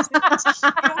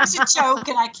 It was a joke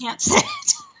and I can't say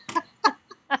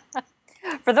it.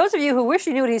 For those of you who wish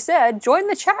you knew what he said, join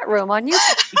the chat room on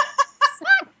YouTube.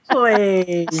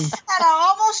 Please. And I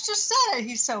almost just said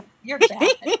it. You're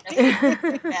bad.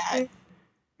 You're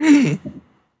bad.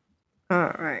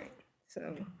 All right.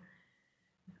 So,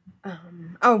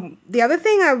 the other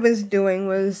thing I was doing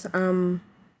was,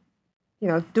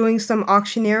 doing some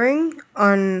auctioneering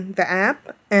on the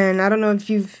app. And I don't know if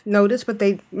you've noticed, but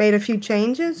they made a few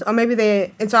changes. Or maybe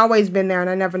it's always been there and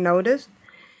I never noticed.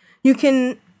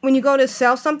 When you go to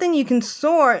sell something, you can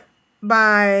sort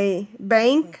by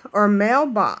bank or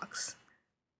mailbox.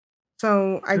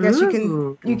 So I guess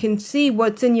you can see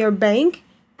what's in your bank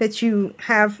that you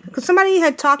have. Because somebody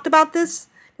had talked about this.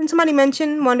 Didn't somebody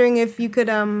mention wondering if you could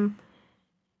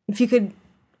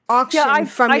auction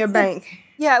from your bank?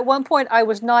 Yeah, at one point I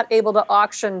was not able to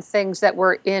auction things that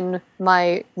were in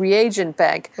my reagent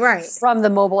bank from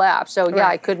the mobile app. So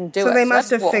I couldn't do it. So they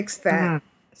must have fixed that. Mm-hmm.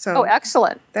 So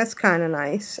excellent. That's kind of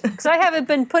nice. Because I haven't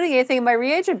been putting anything in my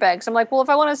reagent bank. So I'm like, well, if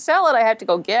I want to sell it, I have to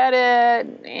go get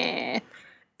it.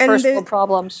 First world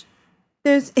problems.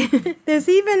 There's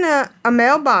even a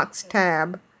mailbox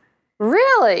tab.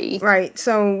 Really? Right.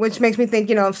 So, which makes me think,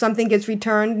 if something gets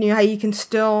returned, how you can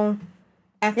still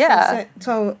access it.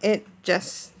 So it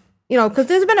just, because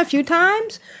there's been a few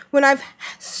times when I've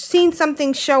seen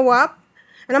something show up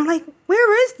and I'm like,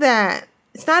 where is that?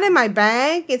 It's not in my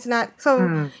bag. It's not.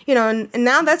 So, and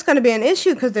now that's going to be an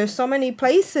issue because there's so many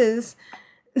places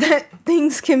that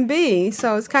things can be.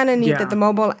 So it's kind of neat that the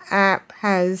mobile app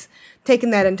has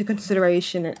taken that into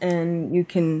consideration, and you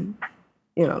can,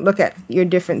 look at your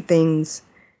different things.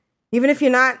 Even if you're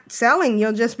not selling,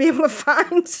 you'll just be able to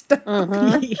find stuff.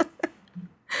 Mm-hmm.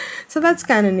 So that's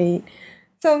kind of neat.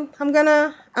 So I'm going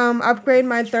to upgrade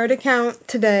my third account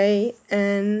today,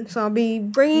 and so I'll be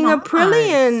bringing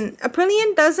Aprillian.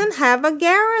 Aprillian doesn't have a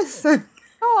Garrison.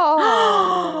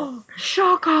 Oh,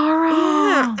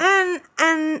 Shakara. Yeah,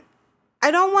 and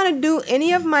I don't want to do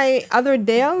any of my other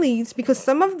dailies because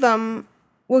some of them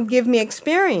will give me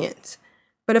experience.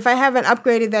 But if I haven't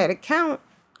upgraded that account,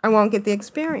 I won't get the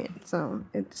experience. So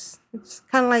it's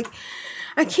kind of like,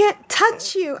 I can't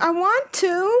touch you. I want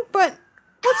to, but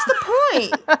what's the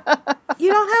point?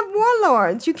 You don't have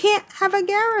warlords. You can't have a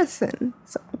garrison.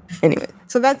 So anyway,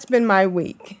 so that's been my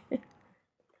week.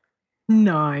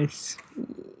 Nice.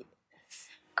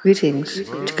 Greetings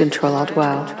to Control Alt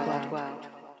WoW.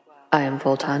 I am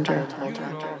Voltandra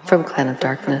from Clan of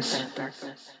Darkness.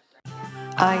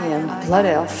 I am Blood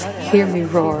Elf. Hear me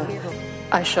roar.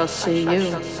 I shall see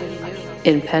you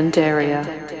in Pandaria.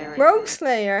 Rogue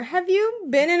Slayer, have you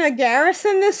been in a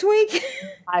garrison this week?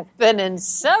 I've been in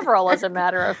several, as a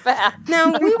matter of fact.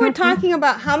 Now, we were talking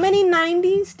about how many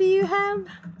 90s do you have?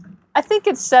 I think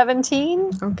it's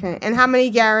 17. Okay, and how many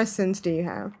garrisons do you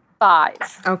have? 5.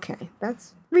 Okay,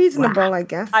 that's reasonable, I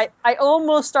guess. I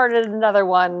almost started another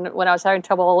one when I was having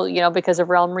trouble, because of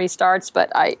realm restarts, but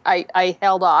I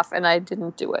held off and I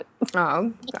didn't do it.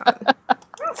 Oh, God.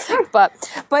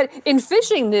 But in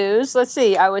fishing news, let's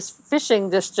see, I was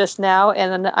fishing this just now,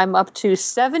 and I'm up to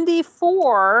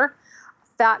 74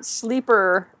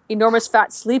 enormous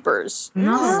fat sleepers.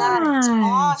 Nice. That's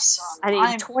awesome.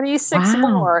 I need 26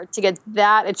 more to get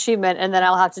that achievement, and then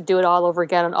I'll have to do it all over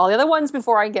again on all the other ones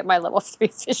before I get my level 3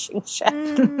 fishing check.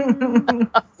 Oh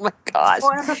my gosh.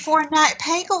 Before Night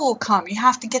Pagel will come, you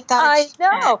have to get that. I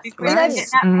know.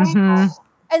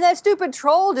 And that stupid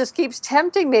troll just keeps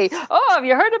tempting me. Oh, have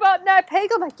you heard about Nat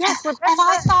Pagel? I'm like, yes, we're best And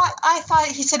friends. I thought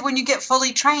he said when you get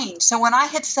fully trained. So when I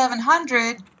hit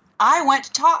 700, I went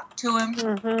to talk to him,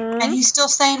 and he's still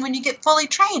saying when you get fully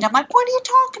trained. I'm like, what are you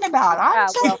talking about? I'm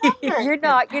 700.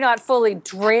 You're not fully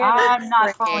trained. I'm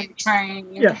not fully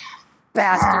trained. Yeah.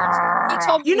 Bastards. He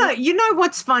told me. You know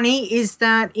what's funny is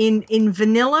that in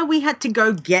vanilla we had to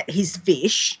go get his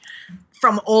fish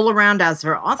from all around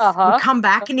Azeroth. We come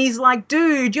back and he's like,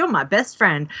 dude, you're my best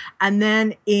friend. And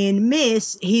then in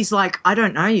Miss, he's like, I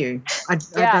don't know you. I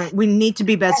don't. We need to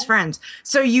be best friends.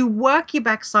 So you work your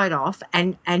backside off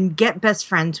and get best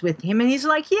friends with him. And he's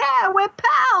like, yeah, we're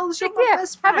pals. You're my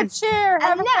best friend. Have a chair.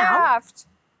 Have a craft.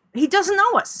 He doesn't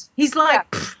know us. He's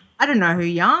like, I don't know who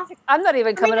you are. I'm not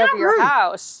even coming over to your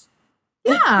house.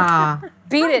 Yeah.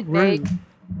 Beat it, Nate.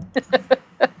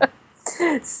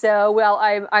 So, well,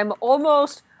 I'm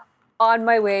almost on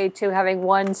my way to having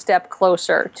one step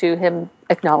closer to him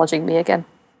acknowledging me again.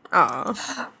 Oh.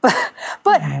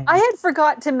 But I had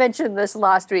forgot to mention this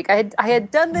last week. I had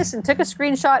done this and took a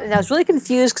screenshot, and I was really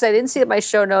confused because I didn't see it in my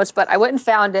show notes, but I went and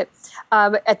found it.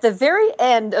 At the very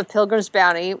end of Pilgrim's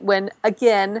Bounty, when,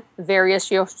 again,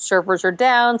 various servers are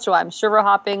down, so I'm server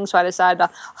hopping, so I decided to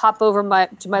hop over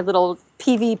to my little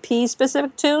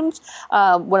PvP-specific tunes,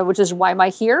 which is Why Am I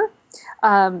Here?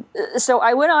 So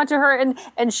I went on to her,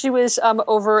 and she was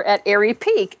over at Airy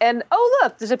Peak, and oh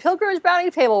look, there's a Pilgrim's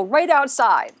Bounty table right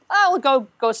outside. I'll go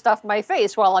stuff my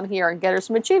face while I'm here and get her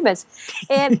some achievements.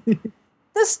 And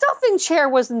the stuffing chair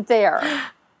wasn't there.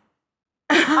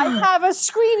 I have a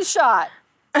screenshot.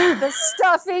 The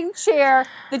stuffing chair.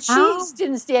 The cheese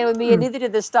didn't stand with me, and neither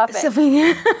did the stuffing.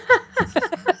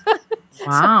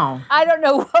 Wow. So I don't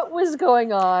know what was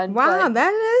going on. Wow,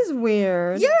 that is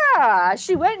weird. Yeah,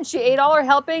 she went and she ate all her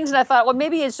helpings, and I thought, well,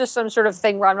 maybe it's just some sort of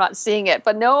thing where I'm not seeing it.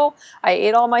 But no, I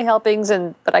ate all my helpings,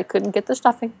 but I couldn't get the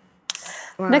stuffing.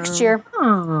 Wow. Next year.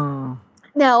 Oh.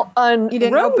 Now, on you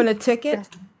didn't open a ticket?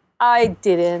 I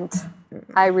didn't.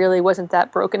 I really wasn't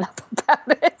that broken up about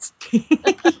it.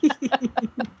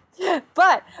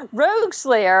 But Rogue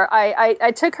Slayer,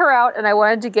 I took her out and I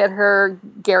wanted to get her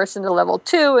Garrison to level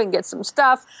 2 and get some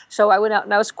stuff. So I went out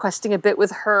and I was questing a bit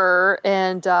with her.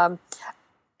 And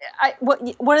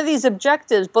one of these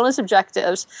bonus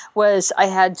objectives, was I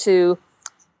had to,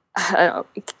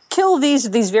 kill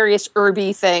these various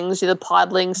herby things, the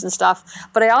podlings and stuff.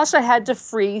 But I also had to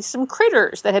free some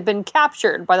critters that had been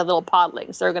captured by the little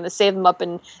podlings. They're going to save them up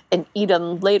and eat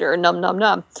them later. Num, num,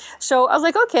 num. So I was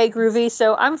like, okay, groovy.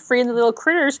 So I'm freeing the little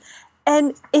critters.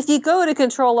 And if you go to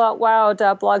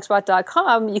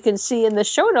control.wow.blogspot.com, you can see in the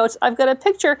show notes, I've got a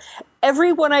picture.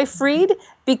 Everyone I freed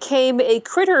became a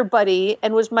critter buddy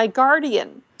and was my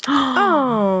guardian.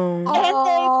 Oh.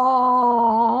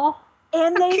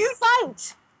 And they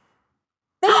fight.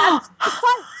 They actually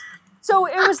fight. So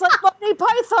it was like Monty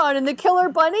Python and the Killer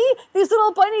Bunny. These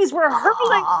little bunnies were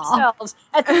hurling themselves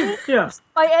at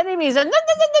my enemies. And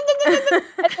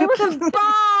they were the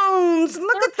bones.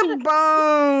 Look at the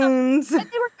bones. And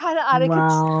they were kind of out of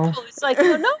control. It's like, no,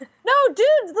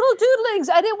 dude, little dudelings.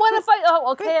 I didn't want to fight.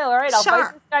 Oh, okay, all right, I'll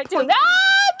fight this guy too.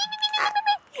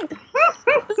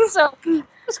 So it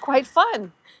was quite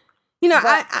fun. You know,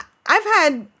 I've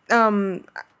had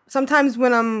sometimes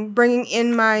when I'm bringing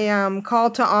in my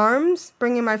call to arms,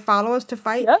 bringing my followers to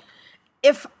fight,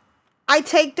 if we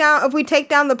take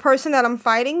down the person that I'm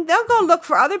fighting, they'll go look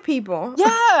for other people.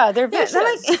 Yeah, they're vicious. They're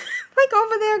like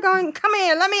over there going, come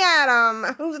here, let me at him.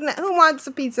 Who wants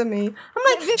a piece of me?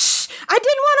 I'm like, shh, I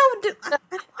didn't want to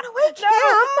wake him.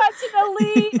 That's an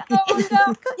elite. Oh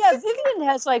no. Yeah, Vivian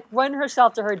has run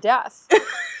herself to her death.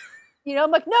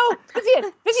 I'm like, no,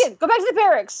 Vivian, go back to the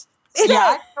barracks.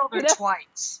 Yeah, I killed her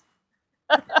twice.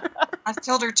 I've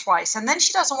killed her twice. And then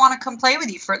she doesn't want to come play with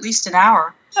you for at least an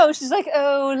hour. Oh, she's like,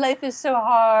 oh, life is so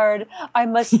hard. I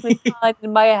must recline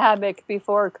in my hammock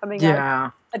before coming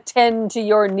out. Attend to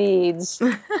your needs.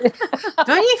 Don't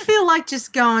you feel like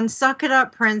just going, suck it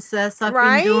up, princess? I've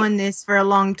been doing this for a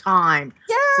long time.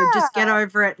 Yeah. So just get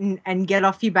over it and get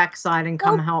off your backside and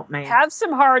come help me. Have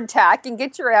some hardtack and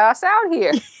get your ass out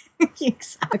here.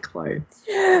 Exactly.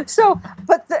 So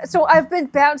I've been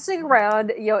bouncing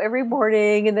around, every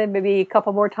morning, and then maybe a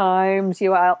couple more times.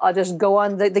 I'll just go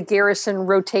on the Garrison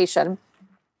rotation,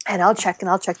 and I'll check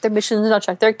their missions, and I'll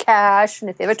check their cash, and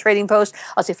if they have a trading post,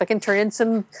 I'll see if I can turn in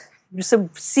some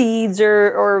seeds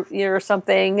or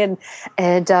something,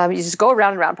 and you just go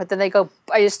around and around. But then I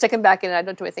just stick them back in, and I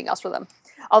don't do anything else with them.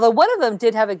 Although one of them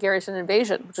did have a Garrison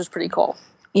invasion, which was pretty cool.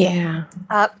 Yeah.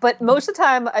 But most of the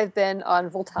time I've been on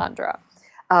Voltandra.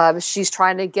 She's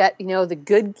trying to get, the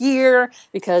good gear,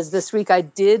 because this week I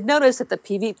did notice that the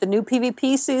new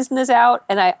PvP season is out.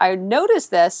 And I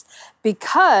noticed this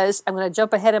because I'm going to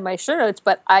jump ahead in my show notes,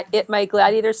 but at my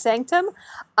Gladiator Sanctum,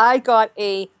 I got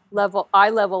a level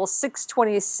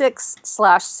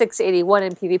 626/681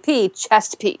 in PvP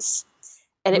chest piece.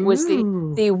 And it was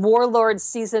the Warlord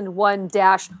Season 1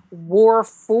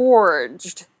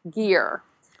 Warforged gear.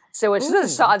 So as soon as I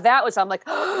saw that, I'm like,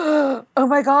 oh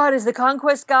my God, is the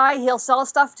Conquest guy? He'll sell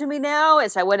stuff to me now.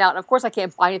 And so I went out, and of course I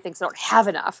can't buy anything because I don't have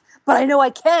enough, but I know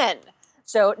I can.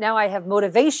 So now I have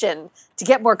motivation to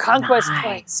get more Conquest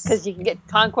points, because you can get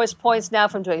Conquest points now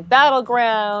from doing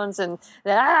Battlegrounds, and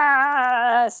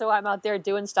so I'm out there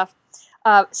doing stuff.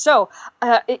 This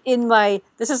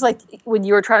is like when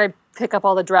you were trying to pick up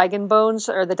all the dragon bones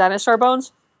or the dinosaur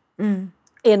bones.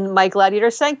 In my Gladiator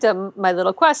Sanctum, my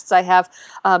little quests, I have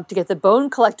to get the Bone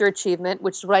Collector achievement,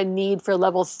 which is what I need for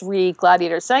level 3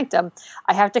 Gladiator Sanctum.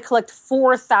 I have to collect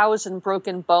 4,000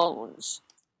 broken bones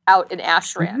out in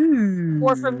Ashran.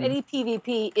 Or from any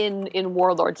PvP in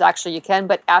Warlords, actually you can,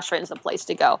 but Ashran's the place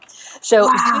to go. So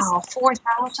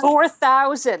 4,000?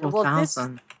 4,000. Well,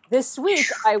 this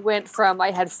week I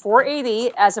had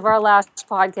 480 as of our last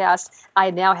podcast.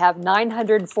 I now have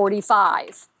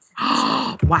 945.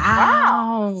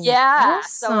 Wow. Yeah.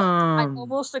 Awesome. So I'm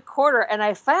almost a quarter. And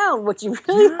I found what you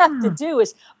really have to do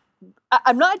is,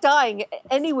 I'm not dying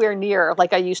anywhere near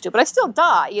like I used to, but I still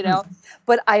die,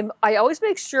 But I always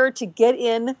make sure to get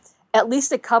in at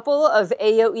least a couple of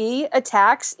AoE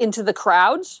attacks into the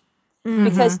crowds.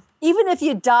 Because even if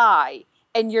you die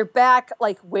and you're back,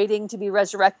 like waiting to be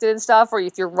resurrected and stuff, or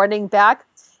if you're running back,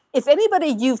 if anybody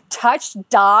you've touched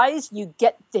dies, you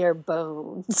get their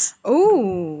bones.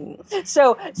 Ooh.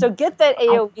 So get that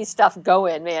AoE stuff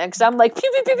going, man, because I'm like, pew,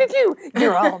 pew, pew, pew, pew.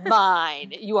 You're all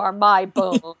mine. You are my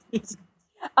bones.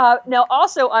 Now,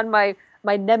 also on my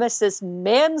Nemesis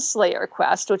Manslayer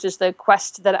quest, which is the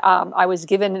quest that I was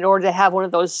given in order to have one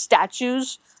of those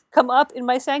statues come up in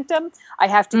my sanctum, I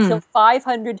have to kill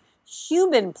 500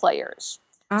 human players.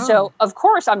 So, of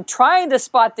course, I'm trying to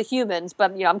spot the humans,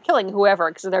 but, I'm killing whoever,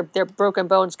 because their broken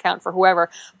bones count for whoever.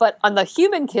 But on the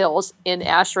human kills in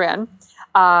Ashran,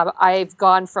 I've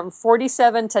gone from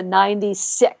 47 to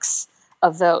 96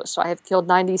 of those. So I have killed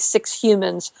 96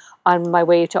 humans on my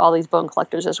way to all these bone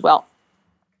collectors as well.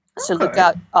 So look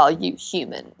out, all you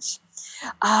humans.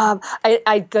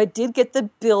 I did get the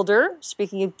builder,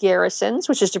 speaking of garrisons,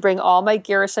 which is to bring all my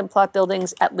garrison plot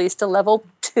buildings at least to level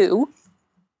 2.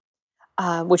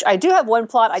 Which I do have one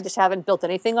plot I just haven't built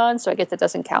anything on, so I guess that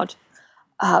doesn't count.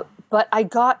 But I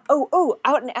got,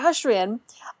 out in Ashran,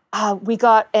 we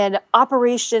got an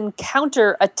Operation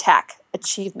Counter Attack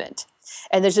achievement.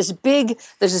 And there's this big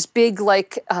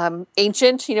like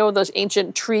ancient, those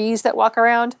ancient trees that walk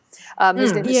around.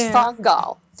 His name is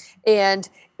Fangal. And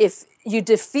if you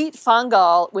defeat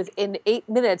Fangal within 8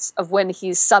 minutes of when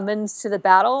he's summoned to the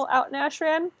battle out in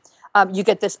Ashran, you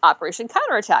get this Operation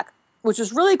Counterattack, which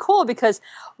was really cool because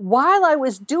while I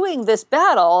was doing this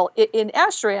battle in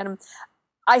Ashran,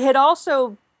 I had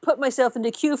also put myself into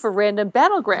queue for random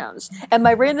battlegrounds. And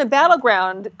my random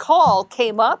battleground call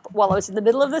came up while I was in the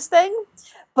middle of this thing.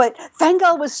 But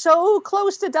Fangal was so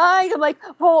close to dying. I'm like,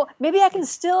 well, maybe I can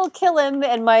still kill him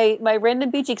and my random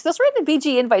BG. Because those random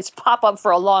BG invites pop up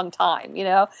for a long time,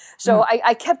 So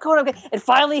I kept going. And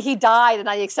finally he died and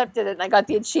I accepted it and I got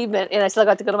the achievement and I still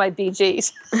got to go to my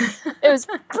BGs. It was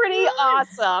pretty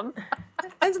awesome.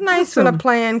 It's nice when a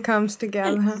plan comes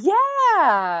together.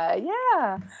 Yeah.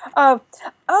 I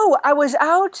was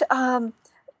out.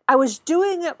 I was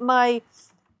doing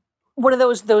one of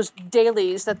those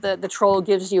dailies that the troll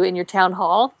gives you in your town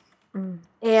hall.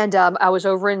 And I was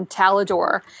over in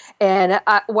Talador. And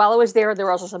while I was there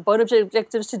were also some bonus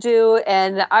objectives to do.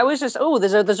 And I was just,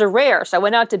 there's a rare. So I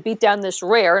went out to beat down this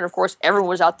rare. And of course, everyone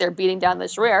was out there beating down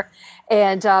this rare.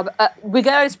 And we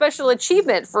got a special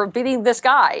achievement for beating this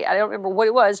guy. I don't remember what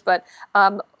it was, but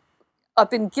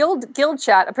up in guild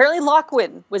chat, apparently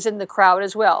Lochwin was in the crowd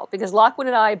as well. Because Lochwin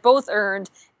and I both earned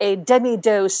a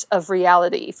demi-dose of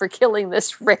reality for killing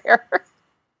this rare.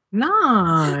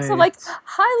 Nice. So like,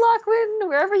 hi Lochwin,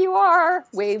 wherever you are,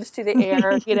 waves to the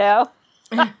air,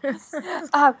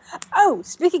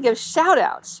 Speaking of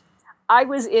shout-outs, I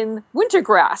was in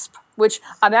Wintergrasp, which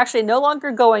I'm actually no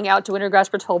longer going out to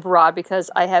Wintergrasp for Tolbarad because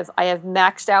I have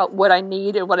maxed out what I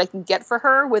need and what I can get for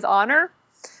her with honor.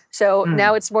 So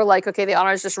now it's more like, okay, the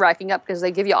honor is just racking up because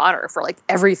they give you honor for like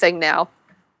everything now.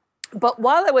 But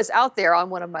while I was out there on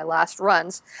one of my last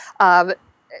runs,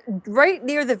 right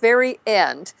near the very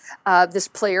end, this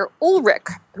player Ulrich,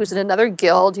 who's in another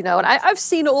guild, and I've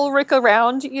seen Ulrich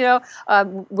around. We've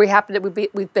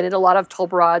been in a lot of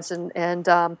Tolbarods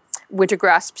and Winter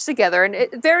Grasps together, and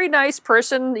very nice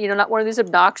person. Not one of these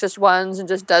obnoxious ones, and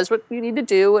just does what you need to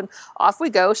do, and off we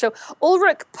go. So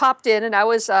Ulrich popped in, and I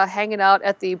was hanging out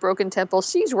at the Broken Temple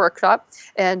Siege workshop,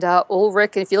 and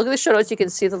Ulrich. And if you look at the show notes, you can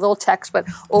see the little text. But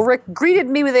Ulrich greeted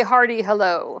me with a hearty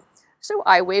hello. So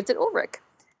I waved at Ulrich.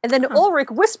 And then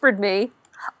Ulrich whispered me,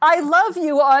 "I love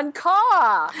you on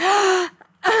Ka."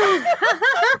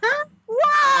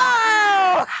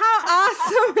 Wow! How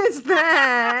awesome is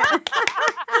that?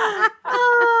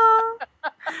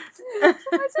 I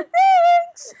said,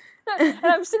 "Thanks." And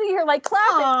I'm sitting here like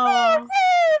clapping. That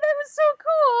was so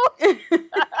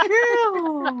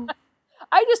cool.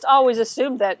 I just always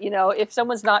assume that, if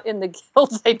someone's not in the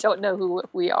guild, they don't know who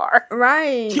we are.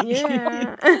 Right,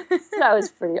 yeah. That was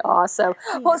pretty awesome.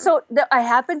 Well, so I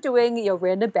have been doing,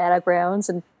 random battlegrounds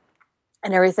and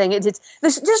everything. There's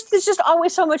just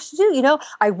always so much to do,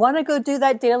 I want to go do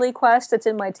that daily quest that's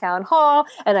in my town hall,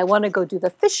 and I want to go do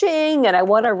the fishing, and I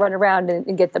want to run around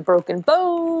and get the broken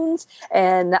bones,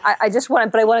 and I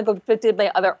want to go do my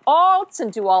other alts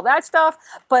and do all that stuff,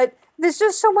 but there's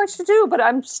just so much to do. But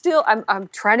I'm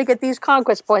trying to get these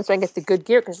conquest points so I can get the good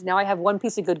gear, because now I have one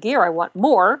piece of good gear. I want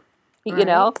more,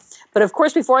 But of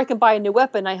course, before I can buy a new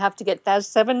weapon, I have to get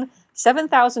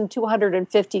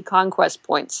 7,250 conquest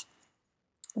points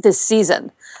this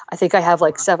season. I think I have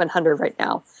like 700 right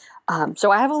now.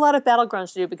 So I have a lot of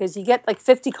battlegrounds to do, because you get like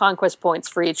 50 conquest points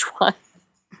for each one.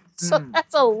 So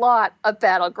that's a lot of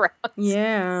battlegrounds.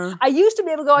 Yeah. I used to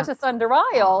be able to go out to Thunder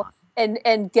Isle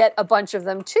and get a bunch of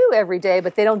them too every day,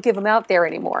 but they don't give them out there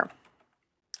anymore.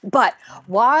 But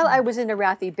while I was in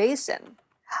Arathi Basin,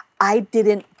 I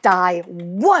didn't die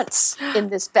once in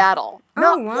this battle.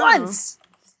 Not once.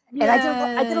 Yay. And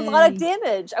I did a lot of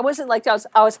damage. I wasn't like I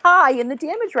was high in the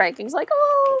damage rankings. Like,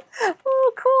 oh,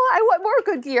 cool. I want more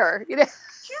good gear.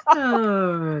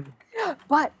 Good.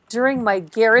 But during my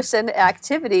garrison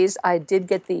activities, I did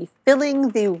get the filling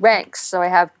the ranks. So I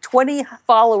have 20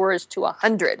 followers to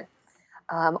 100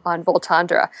 on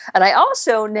Voltandra, and I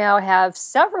also now have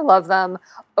several of them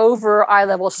over eye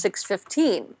level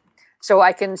 615. So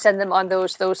I can send them on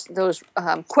those quests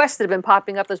that have been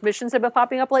popping up, those missions that have been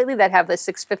popping up lately that have the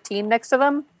 615 next to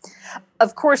them.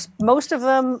 Of course, most of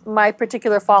them, my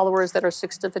particular followers that are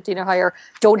 615 or higher,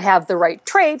 don't have the right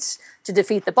traits to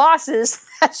defeat the bosses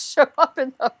that show up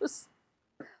in those.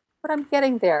 But I'm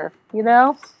getting there,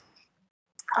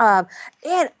 And I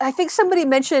think somebody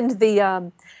mentioned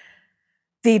the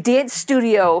dance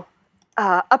studio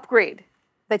upgrade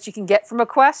that you can get from a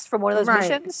quest, from one of those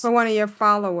missions. For one of your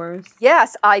followers.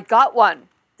 Yes, I got one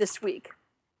this week.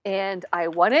 And I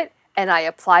won it, and I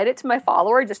applied it to my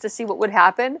follower just to see what would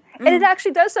happen. And it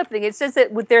actually does something. It says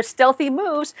that with their stealthy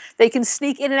moves, they can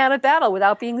sneak in and out of battle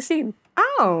without being seen.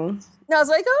 Oh. And I was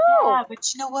like, Yeah,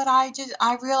 but you know what I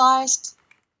realized?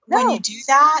 When you do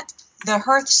that, the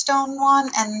Hearthstone one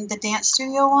and the Dance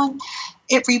Studio one,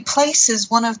 it replaces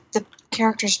one of the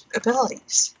character's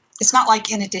abilities. It's not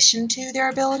like in addition to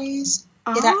their abilities.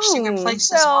 It actually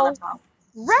replaces one of them.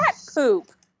 Rat poop.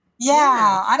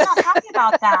 Yeah, I'm not happy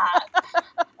about that.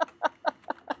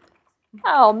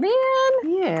 Oh, man.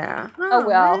 Yeah. Oh,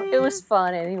 well, man. it was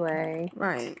fun anyway.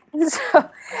 Right.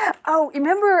 So,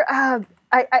 remember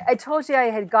I told you I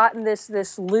had gotten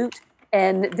this loot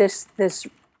and this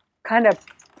kind of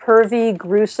pervy,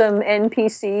 gruesome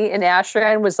NPC in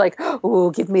Ashran was like, "Oh,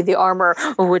 give me the armor.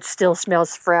 Oh, it still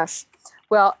smells fresh."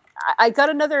 Well, I got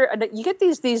another. You get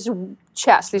these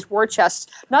chests, these war chests,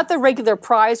 not the regular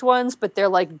prize ones, but they're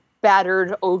like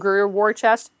battered ogre war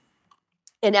chests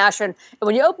in Ashran. And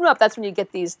when you open them up, that's when you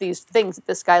get these things that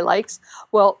this guy likes.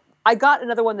 Well, I got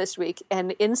another one this week,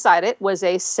 and inside it was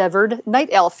a severed night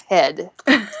elf head.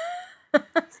 And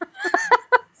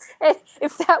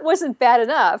if that wasn't bad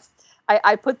enough,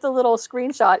 I put the little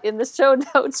screenshot in the show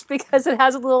notes because it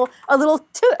has a little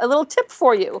tip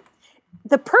for you.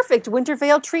 The perfect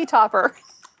Wintervale tree topper.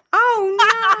 Oh no!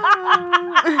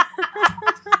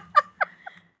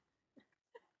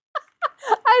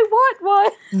 I want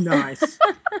one. Nice.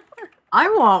 I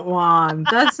want one.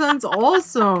 That sounds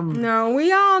awesome. No,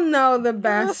 we all know the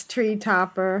best tree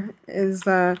topper is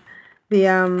the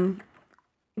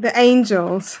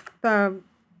angels. From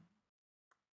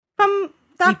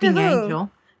Doctor Weeping Who. Angel.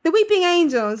 The Weeping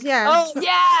Angels, yes. Oh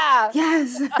yeah.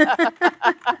 Yes.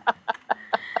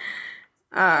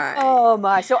 All right. Oh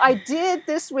my. So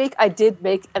this week I did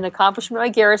make an accomplishment by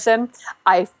Garrison.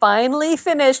 I finally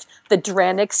finished the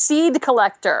Dranic Seed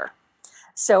Collector.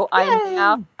 So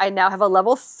I now have a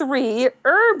level 3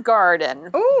 herb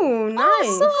garden. Oh,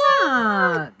 nice.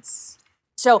 Nuts.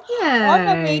 So on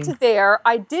my way to there,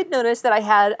 I did notice that I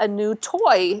had a new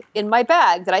toy in my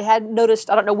bag that I hadn't noticed.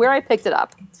 I don't know where I picked it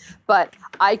up, but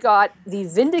I got the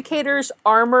Vindicator's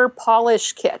Armor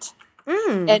Polish Kit.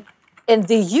 And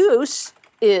the use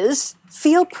is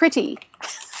feel pretty.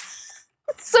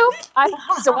 So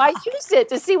I used it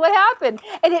to see what happened,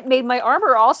 and it made my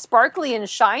armor all sparkly and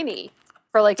shiny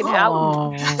for like an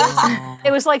hour.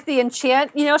 It was like the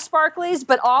enchant, sparklies,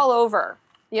 but all over.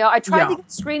 I tried to get a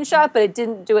screenshot, but it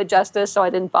didn't do it justice, so I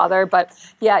didn't bother. But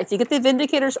yeah, if you get the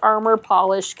Vindicator's Armor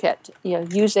Polish Kit,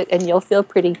 use it and you'll feel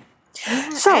pretty.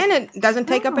 So, and it doesn't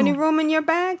take up any room in your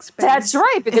bag space. That's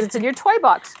right, because it's in your toy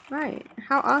box. Right.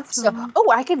 How awesome.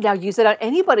 So, I can now use it on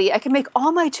anybody. I can make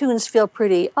all my tunes feel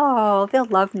pretty. Oh, they'll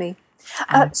love me.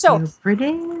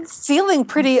 Feeling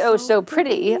pretty, so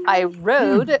pretty, I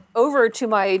rode over to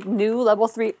my new level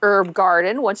 3 herb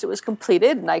garden once it was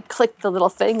completed, and I clicked the little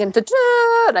thing, and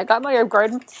ta-da, and I got my herb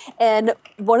garden. And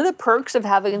one of the perks of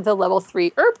having the level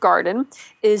 3 herb garden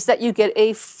is that you get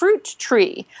a fruit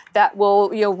tree that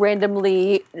will,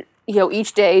 randomly,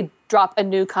 each day drop a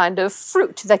new kind of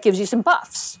fruit that gives you some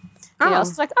buffs. So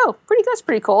it's like, that's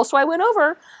pretty cool. So I went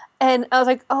over. And I was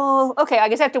like, oh, okay, I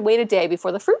guess I have to wait a day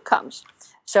before the fruit comes.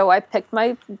 So I picked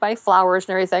my flowers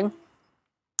and everything.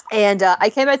 And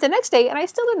I came back the next day, and I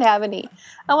still didn't have any.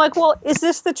 I'm like, well, is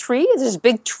this the tree? Is this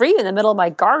big tree in the middle of my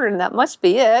garden? That must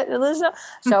be it.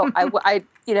 So I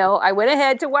went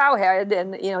ahead to Wowhead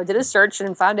and, did a search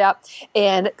and found out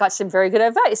and got some very good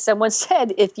advice. Someone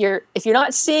said, if you're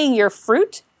not seeing your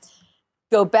fruit,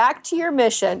 go back to your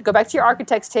mission, go back to your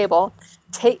architect's table.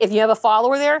 If you have a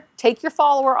follower there, take your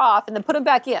follower off and then put them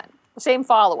back in, the same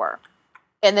follower,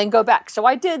 and then go back. So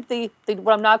I did the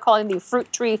what I'm now calling the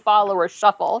fruit tree follower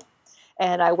shuffle,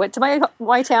 and I went to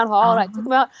my town hall and I took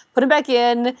them out, put them back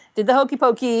in, did the hokey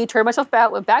pokey, turned myself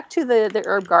back, went back to the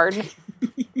herb garden,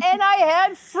 and I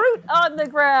had fruit on the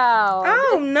ground.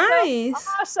 Oh, nice!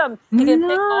 So awesome! You can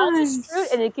pick all this fruit,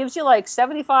 and it gives you like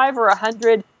 75 or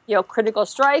 100. Critical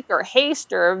strike or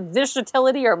haste or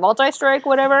versatility or multi-strike,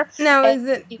 whatever. Now,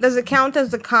 does it count as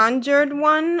the conjured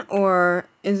one, or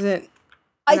is it?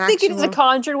 I think it is a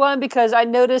conjured one because I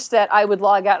noticed that I would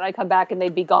log out and I come back and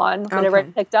they'd be gone whenever I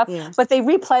picked up. Yeah. But they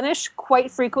replenish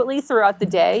quite frequently throughout the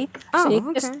day. So you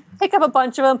can just pick up a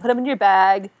bunch of them, put them in your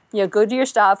bag, go do your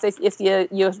stuff. If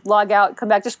you log out, come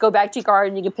back, just go back to your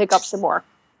garden, you can pick up some more.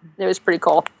 It was pretty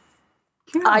cool.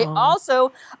 Cool.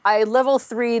 I level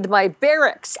 3'd my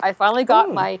barracks. I finally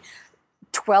got my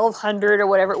 1,200 or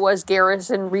whatever it was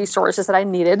Garrison resources that I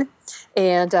needed,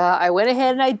 and I went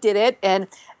ahead and I did it. And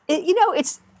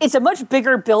it's a much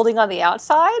bigger building on the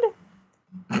outside,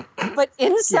 but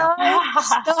inside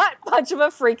it's not much of a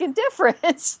freaking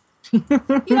difference. You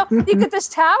get this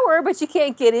tower, but you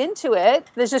can't get into it.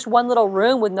 There's just one little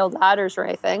room with no ladders or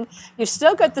anything. You've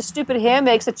still got the stupid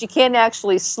hammocks that you can't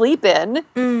actually sleep in.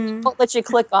 Won't let you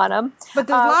click on them. But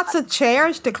there's lots of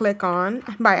chairs to click on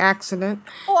by accident.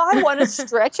 Well, I want to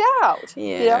stretch out.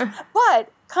 But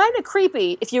kind of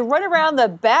creepy. If you run around the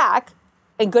back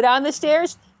and go down the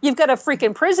stairs, you've got a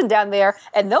freaking prison down there,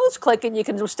 and those click and you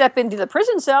can step into the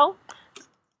prison cell.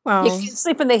 Well, you can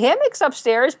sleep in the hammocks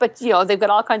upstairs, but they've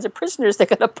got all kinds of prisoners they're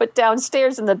going to put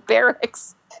downstairs in the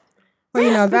barracks.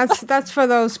 Well, that's for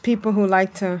those people who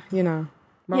like to,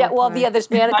 there's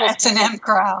manacles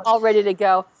crowd all ready to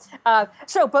go. But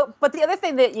the other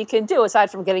thing that you can do aside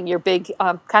from getting your big,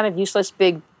 kind of useless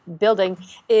big building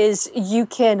is you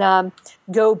can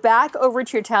go back over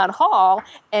to your town hall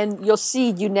and you'll see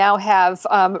you now have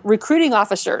recruiting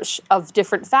officers of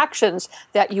different factions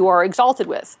that you are exalted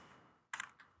with.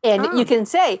 And you can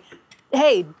say,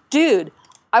 hey, dude,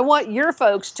 I want your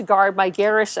folks to guard my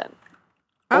garrison.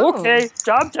 Okay,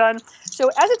 job done. So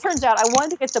as it turns out, I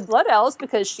wanted to get the Blood Elves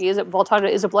because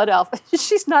Voltandra is a Blood Elf.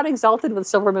 She's not exalted with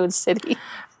Silvermoon City.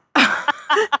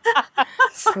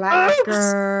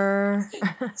 Slacker.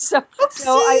 So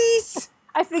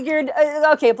I figured,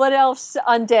 Blood Elves,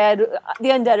 Undead, the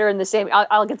Undead are in the same,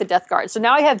 I'll get the Death Guard. So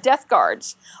now I have Death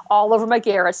Guards all over my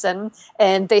garrison,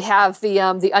 and they have the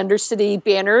Undercity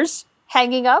banners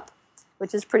hanging up,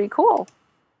 which is pretty cool.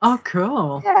 Oh,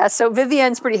 cool. Yeah, so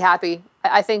Vivian's pretty happy.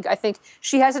 I think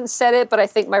she hasn't said it, but I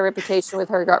think my reputation with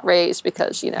her got raised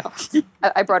because,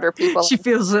 I brought her people. She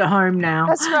feels at home now.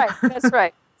 That's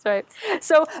right.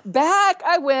 So back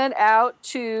I went out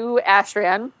to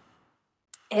Ashran.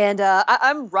 And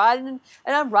I'm riding,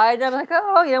 I'm like,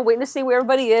 waiting to see where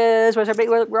everybody is,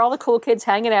 where all the cool kids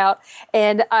hanging out.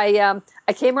 And I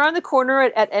came around the corner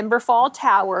at Emberfall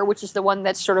Tower, which is the one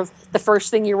that's sort of the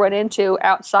first thing you run into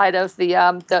outside of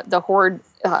the Horde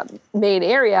main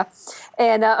area.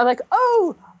 And I'm like,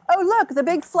 oh, look, the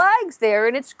big flag's there,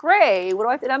 and it's gray. What do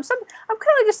I have to do? I'm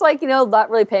kind of just like, not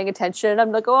really paying attention.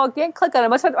 I'm like, I can't click on it.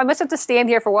 I must have to stand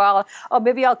here for a while. Oh,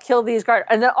 maybe I'll kill these guards.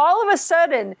 And then all of a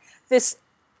sudden, this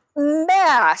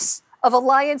mass of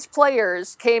Alliance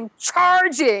players came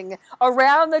charging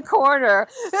around the corner.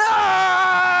 Kill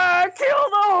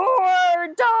the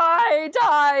Horde!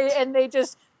 Die! And they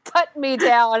just cut me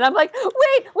down. I'm like,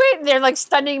 wait! And they're like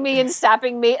stunning me and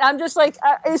stabbing me. I'm just like,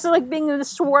 it's like being in a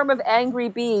swarm of angry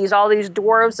bees. All these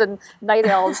dwarves and night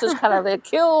elves just kind of like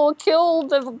kill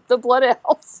the blood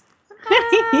elves.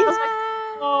 I was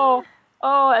like,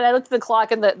 oh, and I looked at the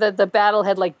clock, and the battle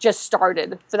had like just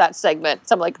started for that segment.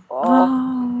 So I'm like,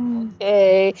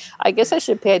 okay, I guess I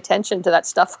should pay attention to that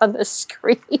stuff on the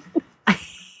screen.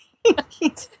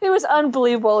 It was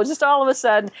unbelievable. It was just all of a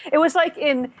sudden. It was like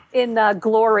in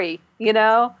Glory,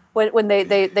 when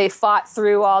they fought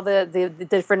through all the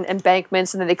different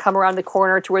embankments, and then they come around the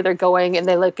corner to where they're going, and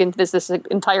they look into this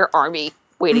entire army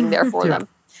waiting there for them.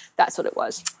 That's what it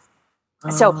was.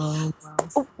 So,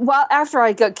 while after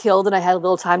I got killed and I had a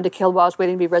little time to kill while I was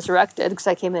waiting to be resurrected, because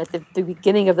I came in at the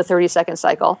beginning of the 30-second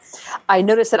cycle, I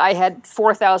noticed that I had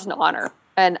 4,000 honor,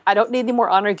 and I don't need any more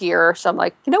honor gear. So I'm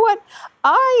like, you know what?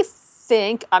 I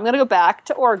think I'm going to go back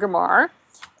to Orgrimmar,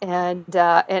 and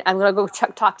I'm going to go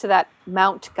talk to that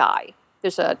mount guy.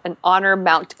 There's an honor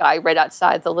mount guy right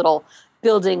outside the little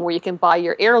building where you can buy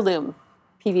your heirloom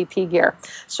PvP gear.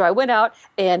 So I went out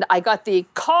and I got the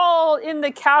Call in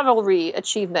the Cavalry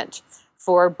achievement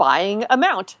for buying a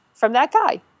mount from that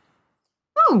guy.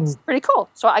 Oh, it's pretty cool.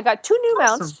 So I got 2 new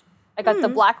mounts. I got the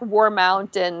Black War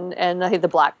mount and I think the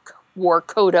Black War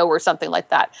Kodo or something like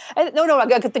that. And no, I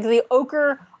got the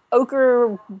Ochre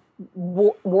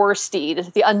War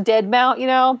Steed, the undead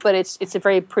mount, but it's a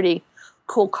very pretty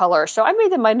cool color. So I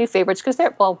made them my new favorites because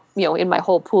they're, in my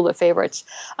whole pool of favorites,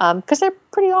 because they're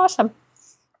pretty awesome.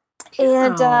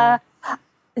 And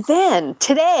then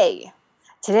today,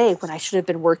 when I should have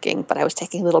been working, but I was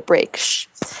taking a little break,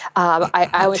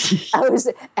 I was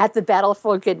at the Battle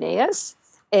for Gneas,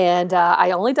 and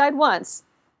I only died once,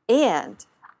 and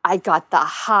I got the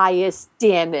highest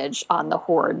damage on the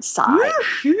Horde side.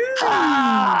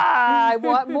 I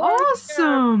want more.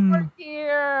 Awesome.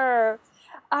 Gear.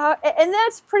 And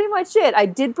that's pretty much it. I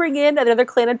did bring in another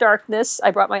Clan of Darkness.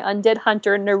 I brought my undead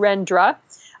hunter, Narendra.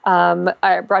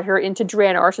 I brought her into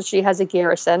Draenor, so she has a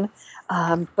garrison.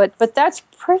 But that's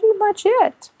pretty much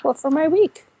it for my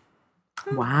week.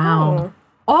 Wow.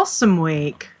 Awesome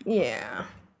week. Yeah.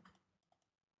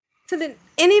 So did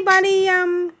anybody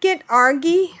get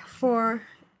Argy for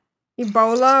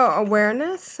Ebola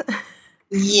awareness?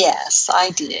 Yes, I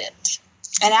did.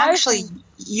 And actually,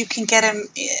 you can get him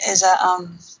as a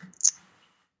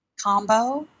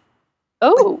combo.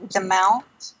 With the mount.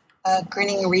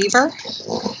 Grinning Reaver,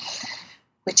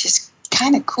 which is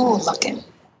kind of cool looking.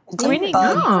 Grinning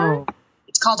Reaver?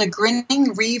 It's called a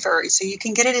Grinning Reaver, so you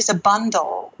can get it as a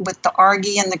bundle with the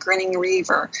Argy and the Grinning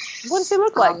Reaver. What does he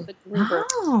look like? The Reaver?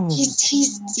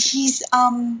 He's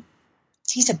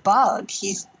a bug.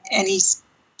 He's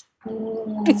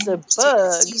a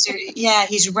bug.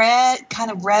 He's red, kind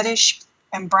of reddish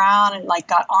and brown, and like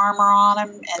got armor on him,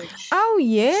 and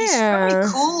he's very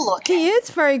cool looking. He is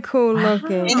very cool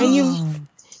looking, and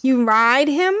you ride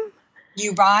him.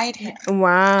 You ride him.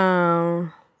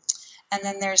 Wow. And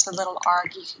then there's the little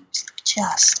Argy who's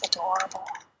just adorable.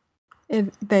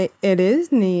 It is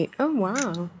neat. Oh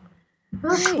wow.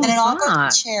 Nice. And it all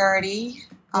goes to charity.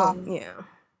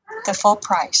 The full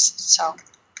price. So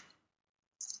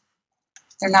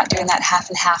they're not doing that half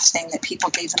and half thing that people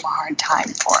gave them a hard time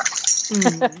for.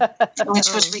 Which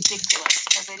was ridiculous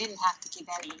because they didn't have to give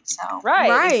any. So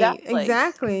right,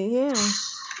 exactly. Yeah.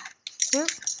 Yep.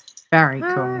 Very cool.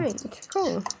 All right,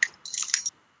 cool.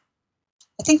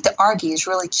 I think the Argy is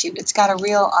really cute. It's got a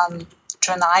real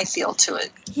Draenei feel to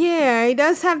it. Yeah, he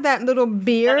does have that little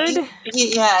beard.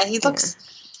 He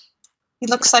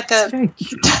looks like a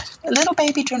little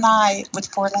baby Draenei with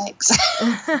 4 legs.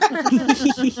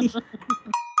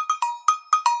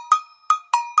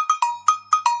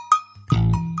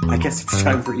 I guess it's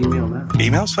time for email now.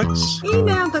 Emails, folks?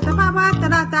 Email,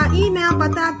 email,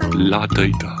 La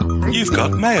data. You've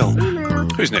got mail. Email.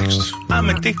 Who's next? I'm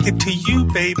addicted to you,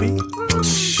 baby.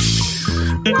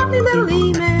 Lovely little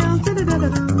email.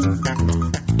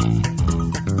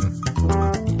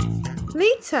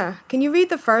 Lita, can you read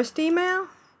the first email?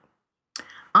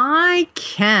 I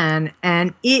can,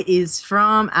 and it is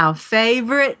from our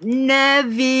favorite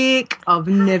Nevik of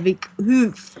Nevik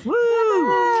Hoof.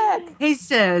 Woo! He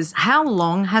says, how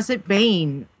long has it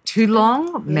been? Too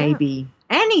long? Maybe.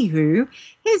 Anywho,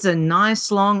 here's a nice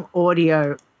long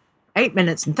audio. 8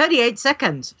 minutes and 38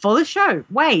 seconds for the show.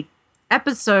 Wait,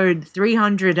 episode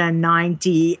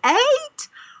 398?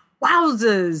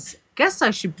 Wowzers! Guess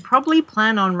I should probably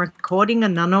plan on recording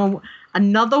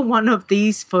another one of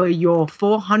these for your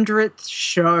 400th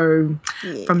show.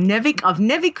 Yeah. From Nevik of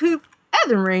Nevikoop,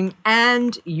 Ethering,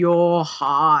 and your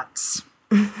hearts.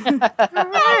 All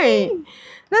right.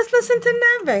 Let's listen to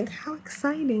Nevik. How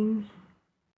exciting.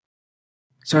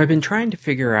 So I've been trying to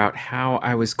figure out how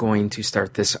I was going to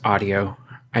start this audio.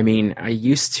 I mean, I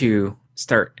used to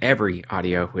start every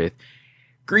audio with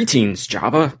 "Greetings,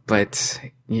 Java," but,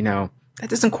 that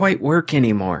doesn't quite work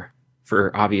anymore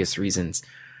for obvious reasons.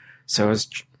 So I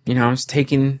was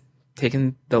taking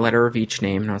the letter of each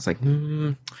name, and I was like,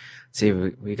 let's see,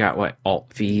 we got what,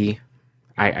 Alt-V.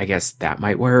 I guess that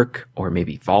might work, or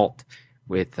maybe Vault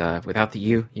without the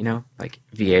U, like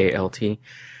VALT. And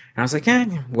I was like,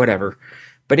 whatever.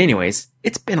 But anyways,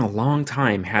 it's been a long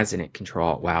time, hasn't it, Control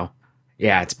Alt WoW?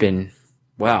 Yeah, it's been,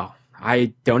 well,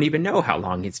 I don't even know how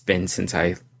long it's been since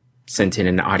I sent in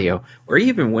an audio, or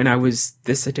even when I was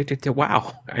this addicted to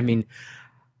WoW. I mean,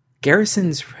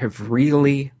 Garrisons have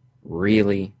really,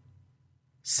 really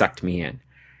sucked me in.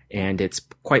 And it's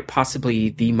quite possibly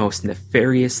the most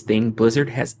nefarious thing Blizzard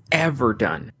has ever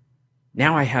done.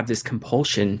 Now I have this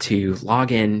compulsion to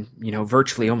log in,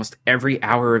 virtually almost every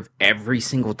hour of every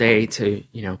single day to,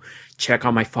 check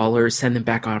on my followers, send them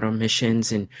back out on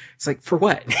missions. And it's like, for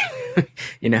what? I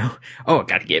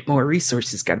got to get more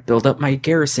resources, got to build up my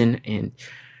garrison. And,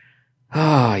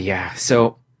 yeah.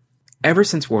 So ever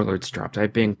since Warlords dropped,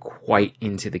 I've been quite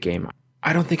into the game.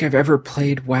 I don't think I've ever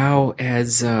played WoW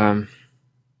as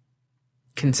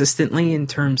consistently in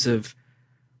terms of,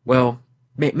 well,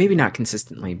 maybe not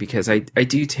consistently, because I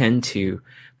do tend to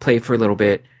play for a little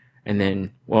bit and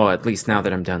then, well, at least now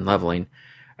that I'm done leveling,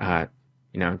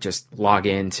 just log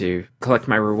in to collect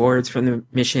my rewards from the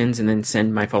missions and then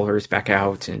send my followers back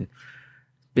out. And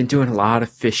been doing a lot of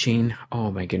fishing.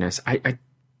 Oh my goodness.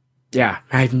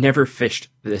 I've never fished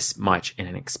this much in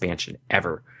an expansion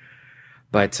ever.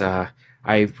 But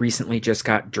I recently just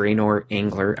got Draenor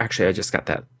Angler. Actually, I just got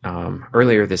that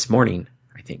earlier this morning.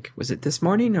 I think. Was it this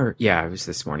morning? Yeah, it was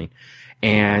this morning.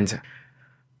 And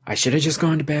I should have just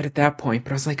gone to bed at that point,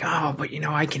 but I was like,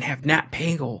 I can have Nat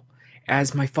Pagel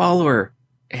as my follower.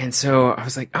 And so I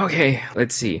was like, okay,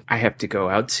 let's see. I have to go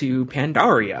out to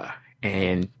Pandaria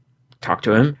and talk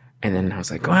to him. And then I was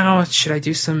like, well, should I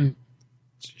do some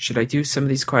of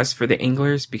these quests for the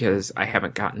anglers? Because I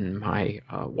haven't gotten my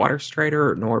water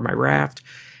strider nor my raft.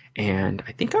 And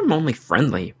I think I'm only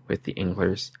friendly with the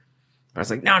anglers. I was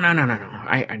like, no.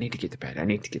 I need to get to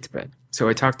bed. So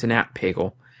I talked to Nat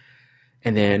Pagel,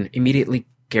 and then immediately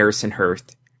Garrison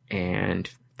Hearth, and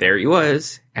there he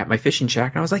was at my fishing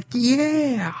shack. And I was like,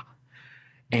 yeah.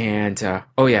 And,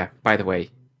 by the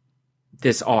way,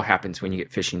 this all happens when you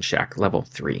get fishing shack level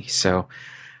 3. So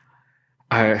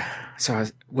I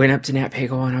went up to Nat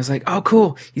Pagel and I was like, oh,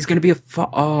 cool. He's going to be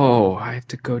I have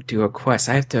to go do a quest.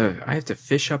 I have to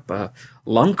fish up a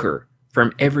lunker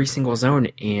from every single zone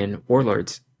in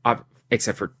Warlords,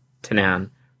 except for Tanan,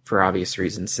 for obvious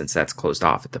reasons, since that's closed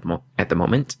off at the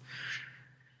moment.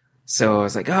 So I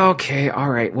was like, okay, all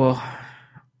right, well,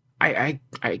 I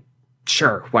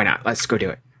sure, why not? Let's go do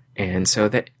it. And so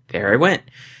there I went,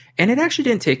 and it actually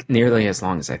didn't take nearly as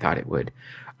long as I thought it would.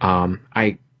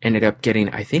 I ended up getting,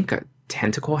 I think, a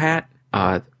tentacle hat,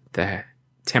 the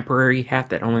temporary hat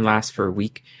that only lasts for a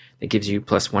week, that gives you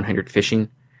plus 100 fishing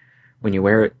when you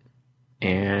wear it.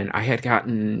 And I had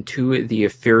gotten 2 of the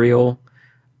ethereal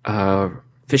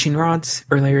fishing rods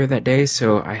earlier that day,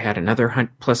 so I had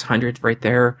another plus 100 right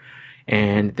there.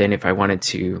 And then if I wanted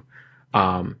to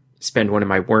spend one of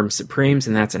my Worm Supremes,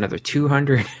 and that's another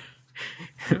 200.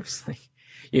 It was like,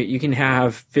 you can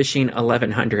have fishing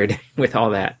 1100 with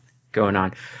all that going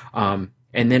on.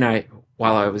 And then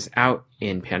while I was out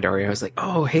in Pandaria, I was like,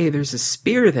 oh, hey, there's a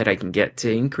spear that I can get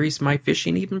to increase my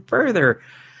fishing even further.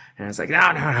 And I was like, no,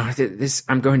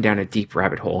 I'm going down a deep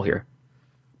rabbit hole here.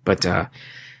 But,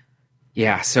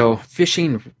 so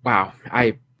fishing, wow,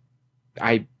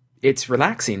 it's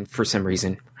relaxing for some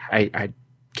reason. I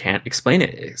can't explain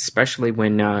it, especially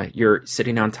when, you're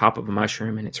sitting on top of a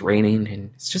mushroom and it's raining,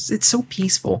 and it's so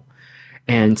peaceful.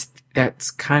 And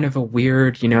that's kind of a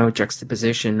weird,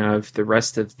 juxtaposition of the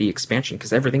rest of the expansion,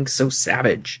 because everything's so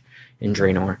savage in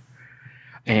Draenor.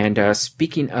 And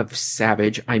speaking of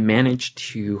savage, I managed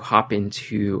to hop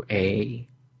into a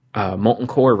molten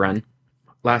core run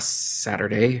last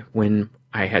Saturday when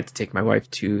I had to take my wife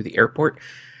to the airport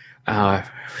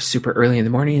super early in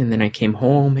the morning, and then I came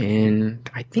home, and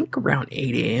I think around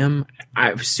 8 a.m.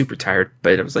 I was super tired,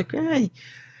 but I was like, I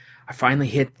finally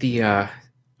hit the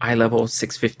eye level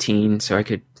 615, so I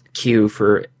could queue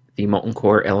for the molten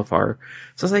core LFR.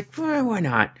 So I was like, well, why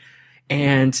not?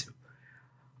 And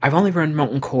I've only run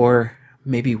molten core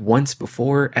maybe once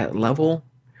before at level.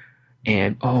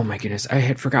 And oh my goodness, I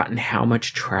had forgotten how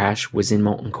much trash was in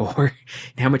molten core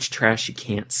and how much trash you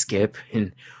can't skip.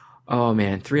 And oh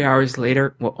man, 3 hours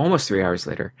later, well, almost 3 hours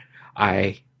later,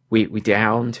 we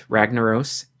downed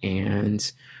Ragnaros,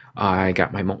 and I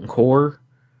got my molten core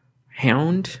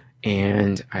hound,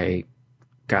 and I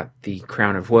got the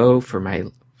Crown of Woe for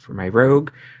my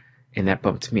rogue, and that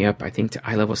bumped me up, I think, to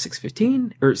eye level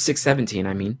 615 or 617.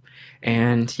 I mean,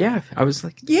 and yeah, I was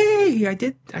like, yay!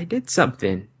 I did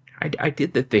something. I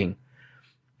did the thing.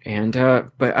 And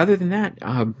but other than that,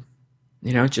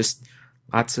 just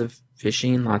lots of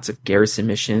fishing, lots of garrison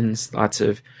missions, lots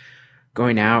of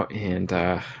going out and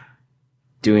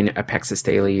doing Apexis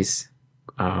dailies.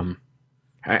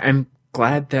 I'm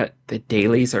glad that the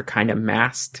dailies are kind of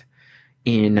masked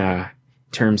in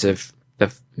terms of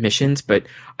the missions, but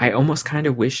I almost kind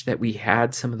of wish that we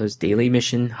had some of those daily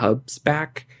mission hubs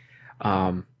back.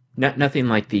 Nothing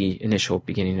like the initial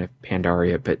beginning of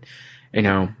Pandaria, but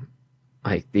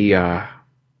like the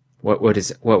what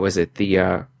was it?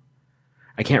 The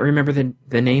I can't remember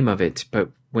the name of it, but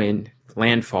when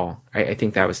Landfall, I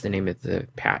think that was the name of the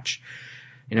patch.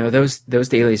 Those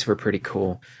dailies were pretty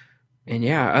cool. And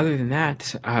yeah, other than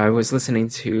that, I was listening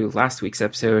to last week's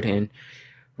episode and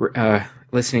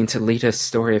listening to Lita's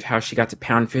story of how she got to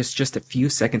Pound Fist just a few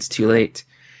seconds too late.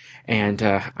 And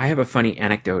I have a funny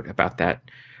anecdote about that.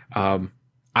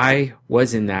 I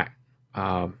was in that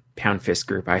Pound Fist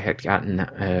group. I had gotten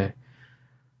an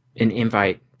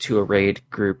invite to a raid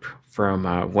group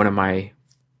from one of my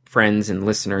friends and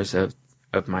listeners of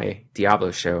my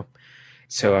Diablo show.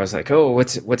 So I was like, oh,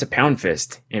 what's a Pound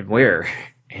Fist and where?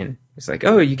 And it's like,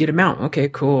 oh, you get a mount. Okay,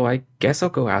 cool. I guess I'll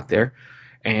go out there.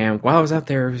 And while I was out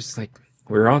there, it was like,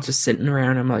 we were all just sitting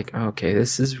around. I'm like, okay,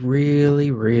 this is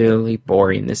really, really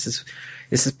boring. This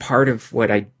is part of what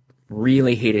I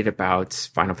really hated about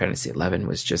Final Fantasy XI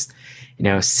was just,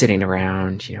 sitting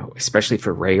around, especially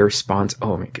for rare spawns.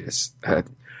 Oh my goodness,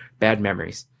 bad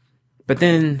memories. But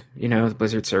then, the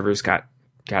Blizzard servers got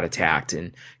attacked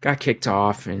and got kicked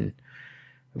off, and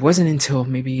it wasn't until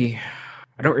maybe,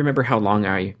 I don't remember how long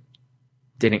I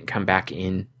didn't come back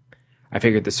in. I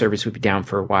figured the service would be down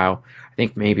for a while. I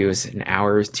think maybe it was an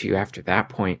hour or two after that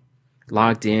point.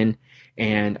 Logged in,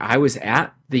 and I was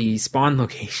at the spawn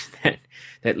location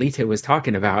that Lita was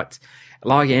talking about.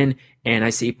 Log in, and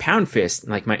I see Pound Fist,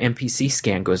 and like my NPC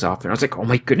scan goes off, and I was like, oh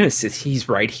my goodness, he's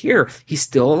right here. He's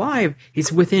still alive.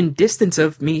 He's within distance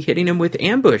of me hitting him with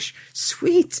ambush.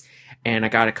 Sweet. And I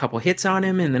got a couple hits on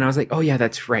him, and then I was like, oh yeah,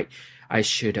 that's right. I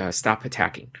should stop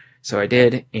attacking. So I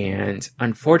did, and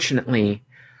unfortunately,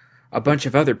 a bunch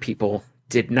of other people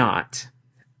did not.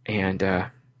 And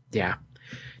yeah,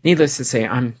 needless to say,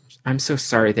 I'm so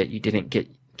sorry that you didn't get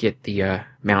the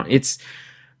mount. It's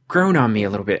grown on me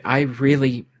a little bit. I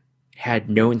really had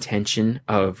no intention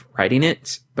of writing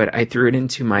it, but I threw it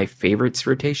into my favorites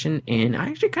rotation, and I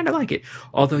actually kind of like it.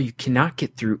 Although you cannot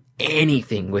get through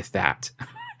anything with that.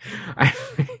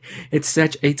 It's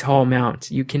such a tall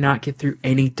mount. You cannot get through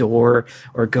any door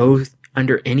or go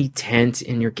under any tent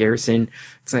in your garrison.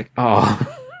 It's like, oh.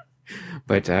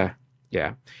 But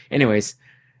yeah. Anyways,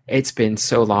 it's been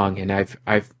so long, and I've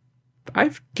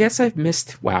guess I've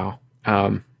missed WoW.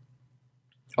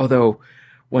 Although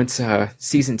once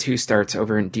season 2 starts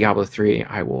over in Diablo 3,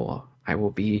 I will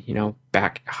be,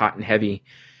 back hot and heavy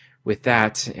with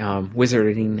that,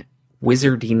 wizarding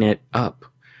it up.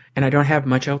 And I don't have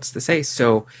much else to say,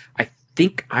 so I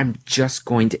think I'm just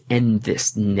going to end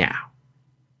this now.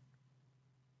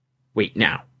 Wait,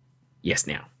 now. Yes,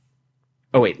 now.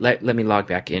 Oh, wait, let me log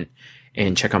back in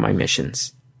and check on my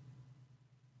missions.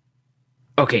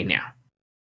 Okay, now.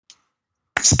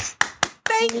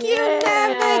 Thank you,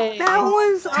 Nevik. That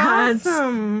was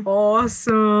awesome.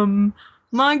 Awesome.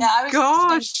 My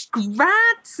gosh.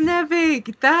 Congrats,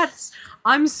 Nevik.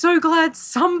 I'm so glad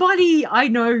somebody I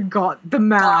know got the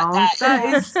mount.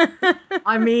 That is,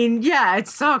 I mean, yeah, it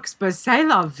sucks, but c'est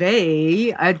la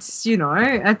vie. It's,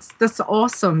 that's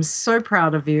awesome. So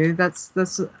proud of you. That's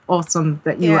awesome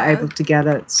that you were able to get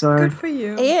it. So good for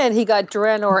you. And he got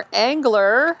Draenor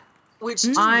Angler. Which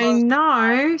I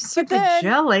know, super then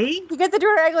jelly. You get the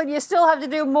dragon, you still have to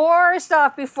do more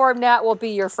stuff before Nat will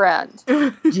be your friend.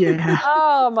 Yeah.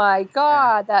 Oh my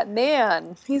God, that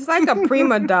man. He's like a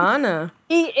prima donna.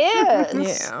 He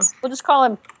is. Yeah. We'll just call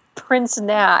him Prince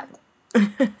Nat.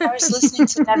 I was listening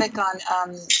to Nevik on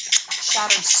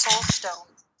Shattered Soulstone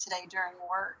today during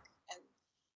work, and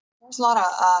there was a lot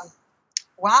of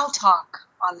WoW talk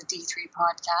on the D3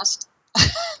 podcast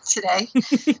today.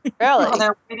 Really? While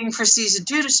they're waiting for season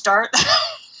 2 to start.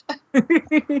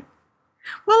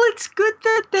 Well, it's good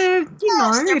that they're, if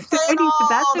they're ready for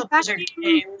that, all they're the back Blizzard in.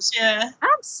 games. Yeah.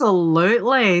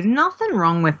 Absolutely. Nothing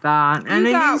wrong with that. And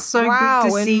it got is so WoW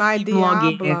good to in see my him log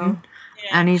in. Diablo.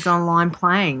 And he's online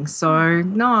playing. So,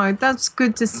 no, that's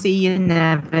good to see you,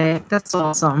 Nevik. That's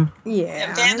awesome.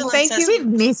 Yeah. Vandalin Thank says you. We've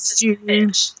missed you.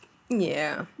 Fish.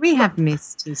 Yeah. We have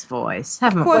missed his voice,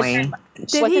 haven't course. we?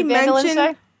 Did What he did Vandalin mention?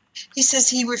 say? He says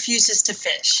he refuses to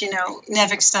fish.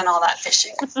 Nevik's done all that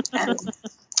fishing. And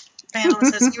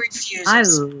Vandalin says he refuses. I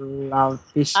love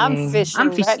fishing. I'm fishing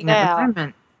right at now. the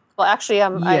moment. Well, actually, I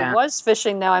Yeah. was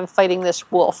fishing. Now I'm fighting this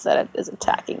wolf that is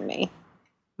attacking me.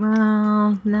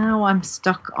 Well, now I'm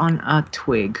stuck on a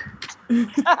twig.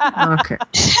 Okay.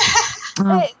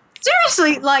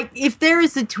 Seriously, like, if there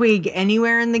is a twig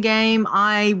anywhere in the game,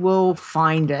 I will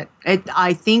find it.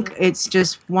 I think it's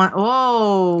just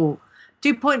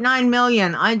 2.9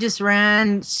 million. I just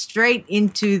ran straight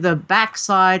into the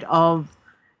backside of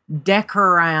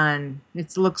Decoran.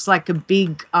 It looks like a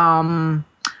big,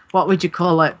 what would you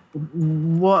call it?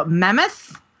 What,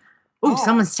 mammoth? Ooh,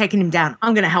 someone's taking him down.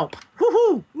 I'm going to help.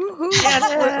 Woohoo! Woohoo. We're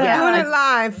doing it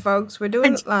live, folks. We're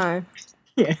doing it live.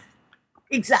 Yeah,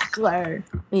 exactly.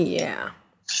 Yeah.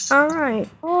 All right.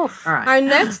 All right. Our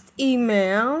next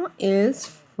email is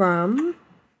from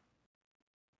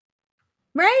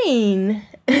Rain.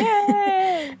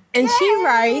 Yay! And she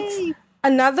writes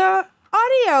another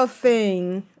audio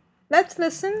thing. Let's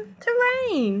listen to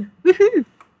Rain. Woohoo!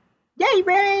 Yay,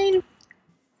 Rain!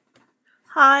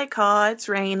 Hi, Ka, it's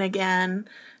Rain again.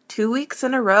 2 weeks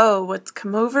in a row, what's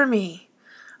come over me?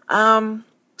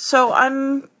 So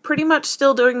I'm pretty much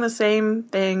still doing the same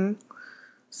thing.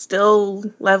 Still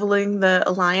leveling the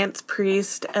Alliance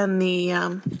Priest and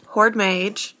the Horde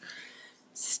Mage.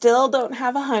 Still don't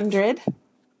have 100.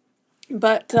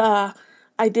 But I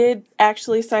did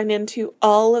actually sign into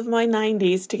all of my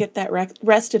 90s to get that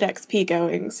rested XP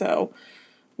going, so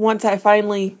once I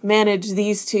finally manage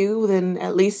these two, then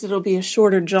at least it'll be a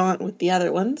shorter jaunt with the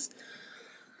other ones.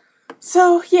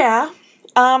 So, yeah.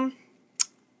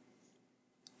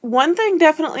 One thing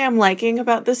definitely I'm liking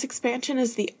about this expansion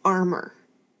is the armor.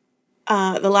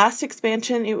 The last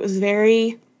expansion, it was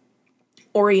very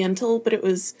oriental, but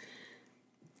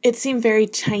it seemed very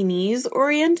Chinese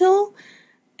oriental.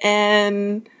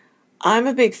 And I'm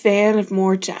a big fan of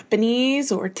more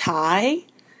Japanese or Thai.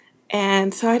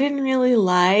 And so I didn't really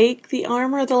like the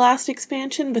armor of the last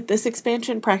expansion, but this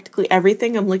expansion, practically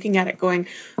everything, I'm looking at it going,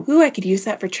 ooh, I could use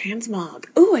that for transmog.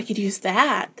 Ooh, I could use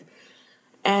that.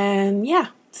 And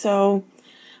yeah, so,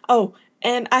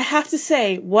 and I have to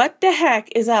say, what the heck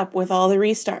is up with all the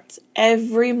restarts?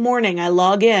 Every morning I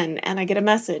log in and I get a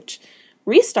message,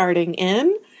 restarting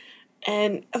in,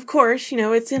 and of course,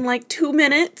 it's in like 2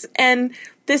 minutes, and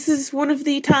this is one of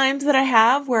the times that I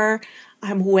have where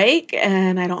I'm awake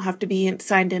and I don't have to be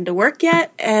signed into work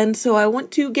yet, and so I want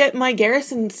to get my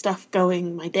Garrison stuff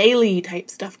going, my daily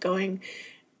type stuff going,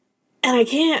 and I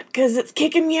can't because it's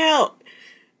kicking me out.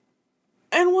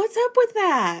 And what's up with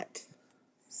that?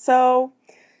 So,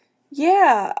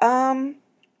 yeah,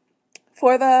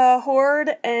 for the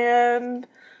Horde and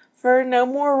for no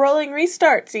more rolling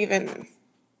restarts even,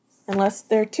 unless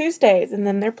they're Tuesdays and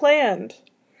then they're planned.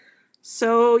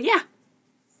 So, yeah,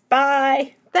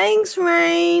 bye. Thanks,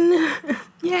 Rain.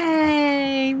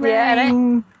 Yay, Rain. Yeah,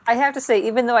 and I have to say,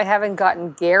 even though I haven't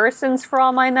gotten Garrisons for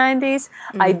all my 90s,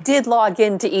 I did log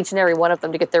into each and every one of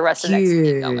them to get the rest of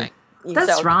XP going.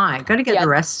 That's right. Got to get the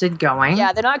rested going.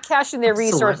 Yeah, they're not cashing their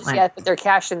resources Absolutely. yet, but they're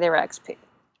cashing their XP.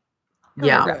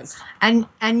 Yeah.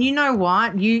 And you know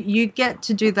what? You get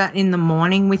to do that in the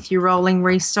morning with your rolling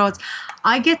restarts.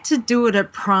 I get to do it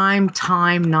at prime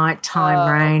time,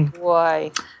 nighttime, Rain.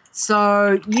 Why?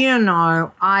 So,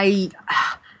 I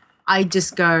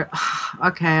just go,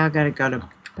 okay, I got to go to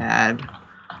bed.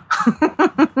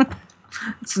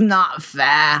 It's not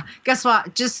fair. Guess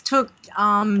what? Just took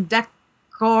Decoran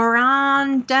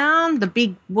down, the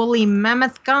big woolly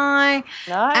mammoth guy.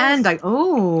 Nice. And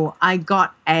I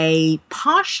got a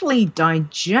partially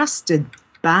digested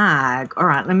bag. All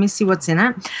right, let me see what's in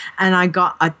it. And I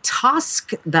got a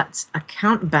tusk that's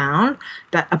account bound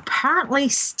that apparently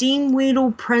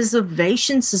Steamweedle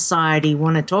Preservation Society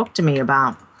want to talk to me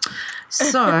about.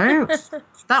 So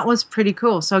that was pretty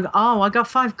cool. So, I got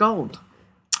 5 gold.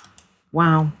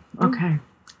 Wow. Okay.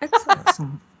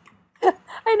 Excellent.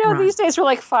 I know these days we're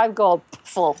like 5 gold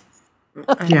full.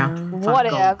 Yeah.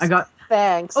 Whatever. I got.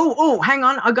 Thanks. Oh, hang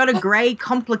on. I got a grey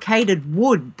complicated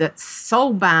wood that's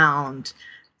soulbound.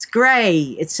 It's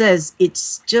grey. It says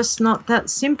it's just not that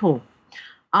simple.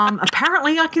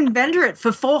 Apparently I can vendor it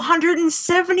for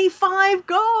 475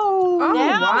 gold. Oh,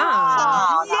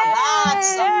 wow.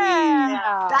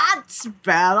 That's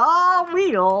better.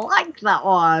 We like that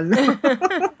one.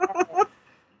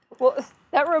 Well,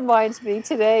 that reminds me,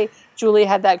 today Julie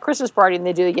had that Christmas party and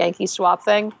they do the Yankee swap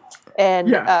thing.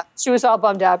 And she was all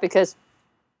bummed out because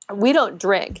we don't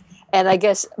drink. And I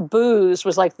guess booze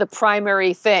was like the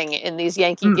primary thing in these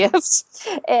Yankee gifts.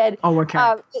 And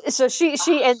so she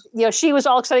and she was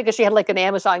all excited because she had like an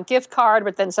Amazon gift card,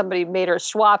 but then somebody made her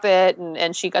swap it,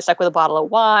 and she got stuck with a bottle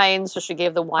of wine, so she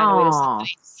gave the wine away to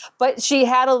somebody. But she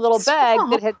had a little bag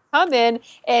that had come in,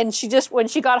 and when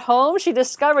she got home, she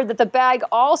discovered that the bag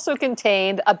also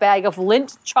contained a bag of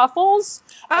Lindt truffles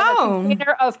and a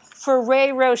container of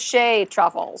Ferrero Rocher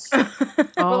truffles.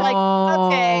 We're like,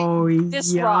 okay,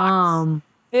 this rocks.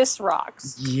 This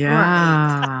rocks.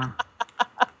 Yeah.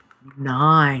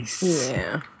 Nice.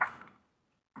 Yeah.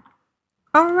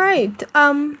 All right.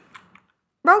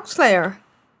 Rogue Slayer,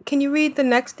 can you read the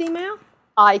next email?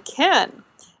 I can.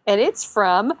 And it's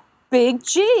from Big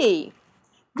G.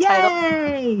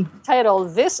 Yay!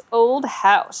 Titled This Old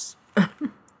House.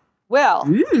 Well,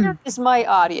 here is my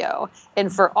audio.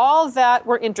 And for all that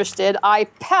were interested, I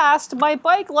passed my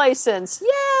bike license.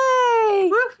 Yay!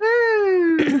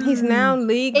 Woohoo! He's now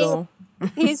legal.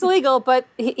 He's legal, but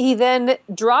he then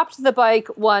dropped the bike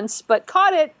once, but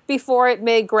caught it before it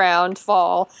made ground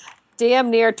fall. Damn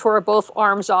near tore both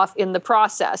arms off in the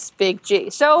process. Big G.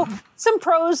 So some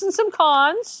pros and some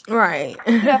cons. Right.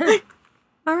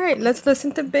 All right, let's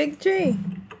listen to Big G.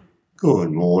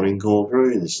 Good morning, Core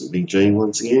Crew. This is Big G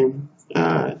once again.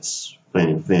 It's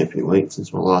been a fair few weeks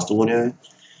since my last audio.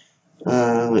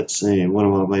 Let's see, what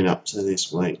have I been up to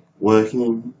this week?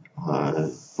 Working. I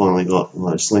finally got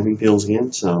my sleeping pills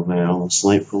again, so I've been able to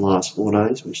sleep for the last 4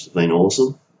 days, which has been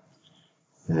awesome.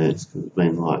 It's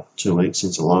been like 2 weeks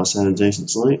since I last had a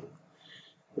decent sleep.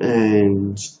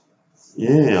 And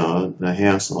the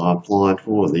house that I applied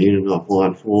for, the unit I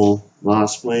applied for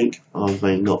last week, I've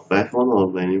been knocked back on.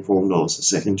 I've been informed I was the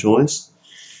second choice.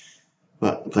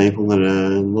 But the people that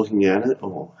are looking at it,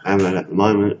 or have it at the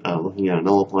moment, are looking at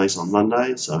another place on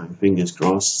Monday, so fingers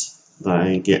crossed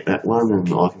they get that one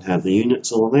and I can have the unit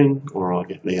sort of thing, or I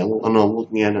get the other one. I'm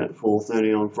looking at it at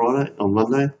 4:30 on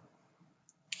Monday.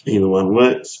 Either one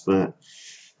works, but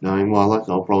knowing my luck,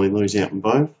 I'll probably lose out on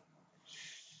both.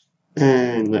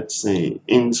 And let's see,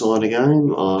 inside the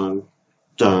game,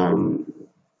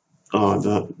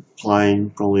 I've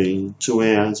played probably 2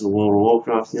 hours of World of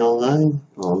Warcraft the other day.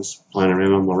 I was playing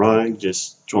around on my rogue,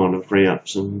 just trying to free up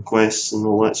some quests and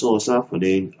all that sort of stuff. I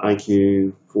did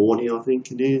AQ 40, I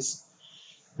think it is,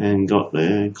 and got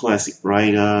the classic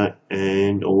Raider,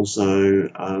 and also,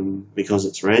 because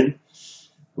it's red,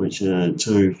 which are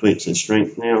 2 feats of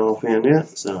strength now I found out,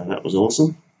 so that was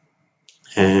awesome.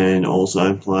 And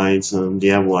also played some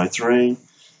Diablo 3,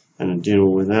 and a deal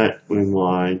with that with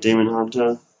my Demon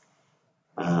Hunter.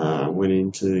 Went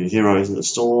into Heroes of the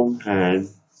Storm, had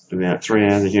about 3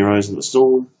 hours of Heroes of the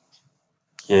Storm,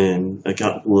 and a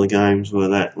couple of games were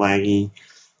that laggy.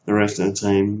 The rest of the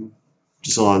team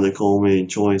decided to call me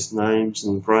choice names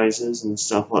and phrases and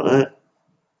stuff like that,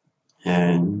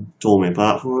 and tore me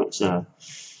apart for it, so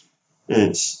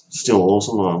it's still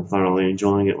awesome. I'm thoroughly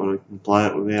enjoying it when I can play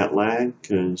it without lag,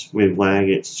 because with lag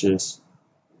it's just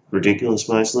ridiculous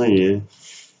basically. You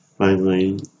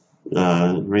basically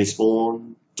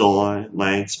respawn, die,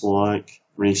 lag spike,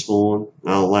 respawn,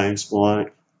 another lag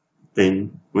spike,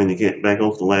 then when you get back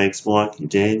off the lag spike you're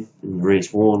dead, and you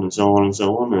respawn, and so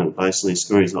on, and it basically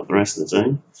screws up the rest of the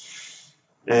team.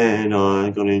 And I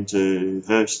got into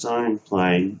Hearthstone,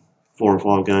 played 4 or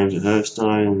 5 games of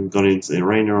Hearthstone, and got into the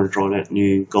arena and tried out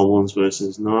new Goblins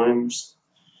versus Gnomes,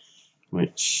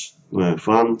 which were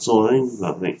fun sort of thing,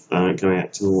 but I think they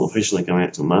don't officially go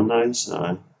out till Monday, so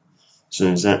as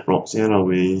soon as that rocks out I'll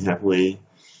be happily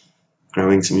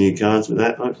growing some new cards with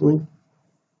that, hopefully.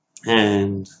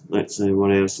 And let's see,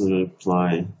 what else did I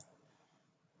play?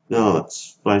 No,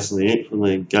 that's basically it for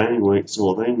the gaming week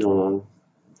sort of thing. I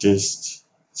just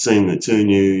seen the 2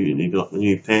 new, you got the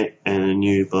new pet and a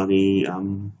new bloody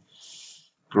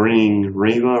Green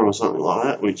Reaver or something like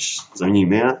that, which is a new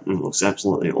mount and looks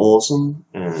absolutely awesome.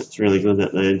 And it's really good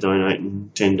that they're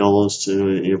donating $10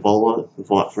 to Ebola, the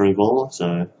fight for Ebola.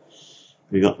 So if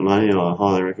you got the money, I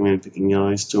highly recommend picking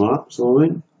those two up, sort of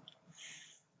thing.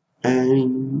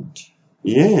 And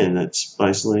yeah, that's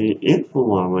basically it for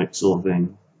 1 week, sort of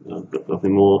thing. I've got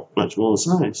nothing much more to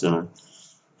say. So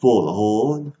for the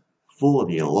Horde, for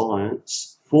the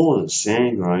Alliance, for the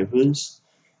Sandgropers,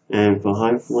 and for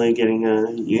hopefully getting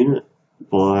a unit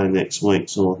by next week,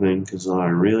 sort of thing, because I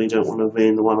really don't want to be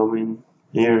in the one I'm in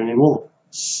here anymore.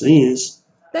 See yous.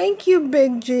 Thank you,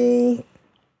 Big G.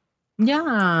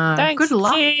 Yeah. Thanks, Good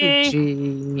luck, G. Big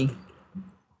G.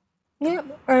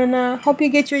 Yep, and hope you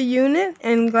get your unit,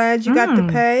 and glad you got to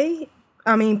play.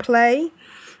 And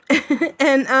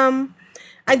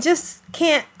I just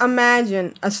can't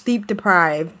imagine a sleep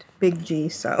deprived Big G.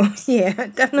 So yeah,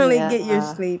 definitely get your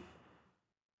sleep.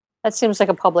 That seems like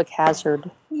a public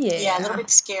hazard. Yeah, a little bit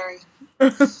scary.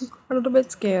 A little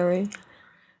bit scary.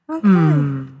 Okay.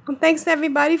 Well, thanks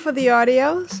everybody for the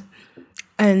audios.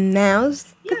 And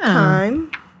now's the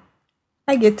time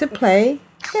I get to play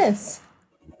this.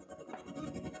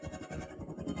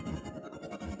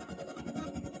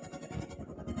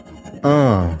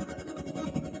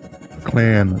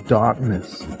 Clan of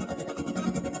Darkness.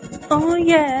 Oh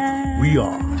yeah. We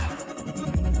are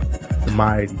the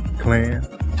mighty Clan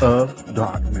of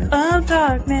Darkness. Of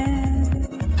darkness.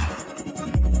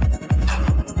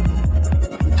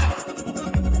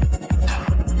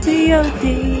 D.O.D.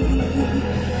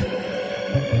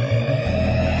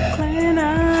 Clan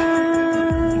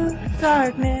of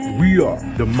Darkness. We are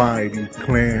the mighty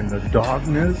Clan of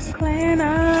Darkness. Clan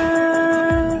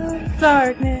of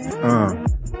Darkness.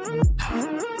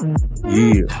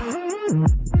 Yeah.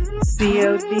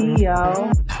 C.O.D.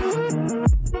 y'all.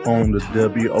 On the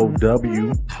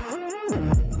WOW.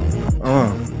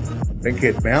 They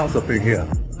get bounce up in here.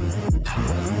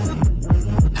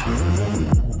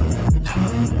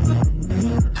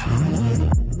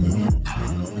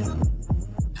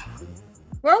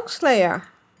 Rogue Slayer,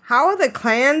 how are the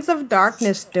Clans of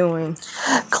Darkness doing?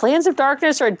 Clans of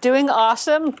Darkness are doing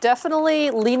awesome. Definitely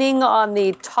leaning on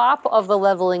the top of the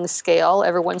leveling scale.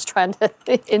 Everyone's trying to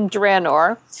in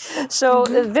Draenor. So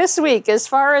this week, as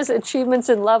far as achievements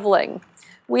in leveling,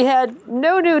 we had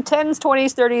no new 10s,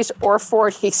 20s, 30s, or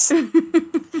 40s.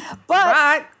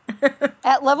 But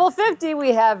at level 50,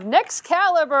 we have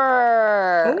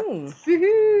Nexcalibur. Ooh.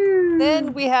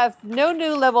 Then we have no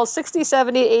new level 60,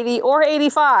 70, 80, or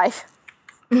 85.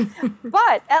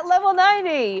 But at level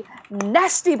 90,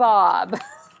 Nasty Bob.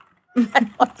 I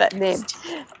love that name.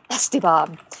 Nasty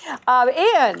Bob.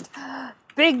 And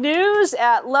big news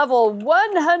at level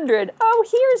 100. Oh,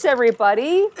 here's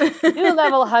everybody. New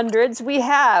level 100s. We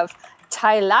have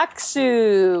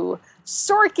Tylaxu,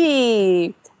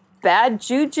 Sorky, Bad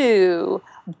Juju,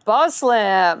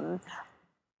 Boslam,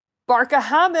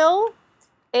 Barkahamil,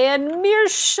 and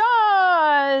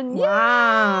Mirshan.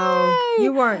 Wow. Yay!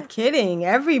 You weren't kidding.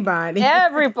 Everybody.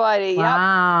 Everybody.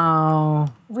 Wow.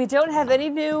 Yep. We don't have any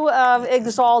new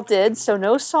Exalted, so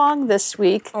no song this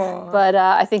week. But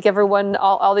I think everyone,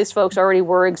 all these folks already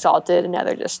were Exalted, and now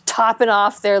they're just topping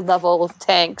off their level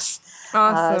tanks.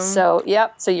 Awesome. So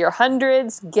your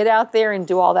 100s, get out there and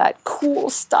do all that cool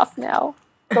stuff now.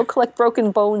 Go collect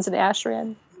broken bones in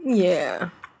Ashran. Yeah.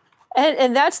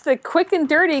 And that's the quick and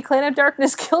dirty Clan of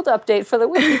Darkness guild update for the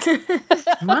week.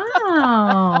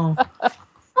 Wow.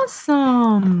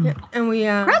 Awesome. Yeah, and we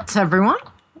congrats everyone.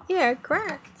 Yeah,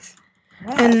 correct.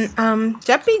 Yes. And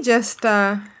Jeppy just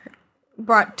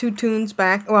brought 2 tunes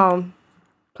back. Well,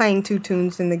 playing 2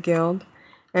 tunes in the guild,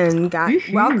 and got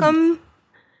welcome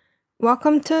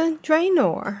to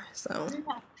Draenor. So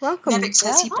welcome. Nevik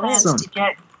says he plans to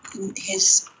get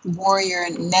his warrior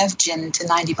Nevjin to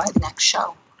 90 by the next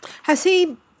show. Has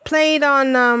he played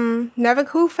on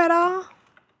Neverhoof at all?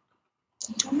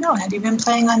 I don't know. Have you been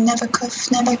playing on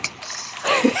Neverhoof, Nevik?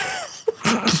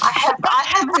 I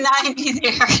have a 90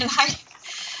 there, and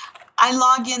I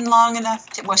log in long enough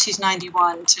to, well, she's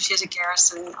 91, so she has a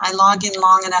garrison. I log in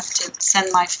long enough to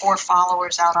send my 4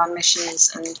 followers out on missions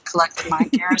and collect my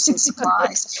garrison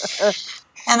supplies.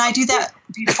 And I do that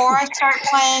before I start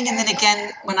playing, and then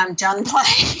again when I'm done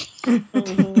playing.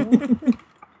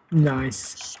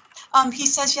 Nice. He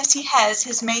says yes, he has.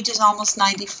 His mage is almost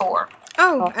 94.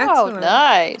 Oh, excellent.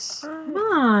 Nice.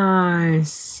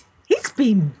 Nice. He's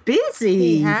been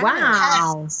busy.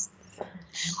 Wow.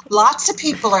 Lots of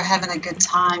people are having a good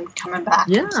time coming back.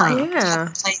 Yeah. And playing. Wow,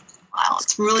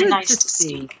 it's really nice to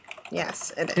see.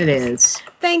 Yes, it is. It is.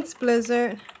 Thanks,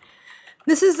 Blizzard.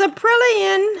 This is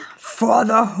Aprillian for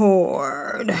the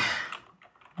Horde.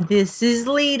 This is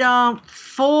leader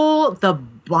for the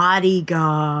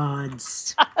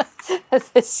bodyguards.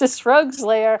 This is Rogue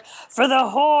Slayer for the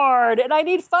Horde, and I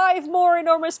need 5 more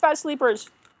enormous fat sleepers.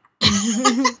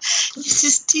 This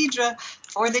is Tidra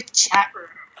for the chat room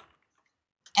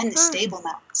and the stable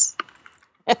mounts.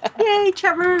 Yay,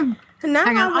 chat room. Now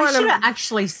Hang on, I should have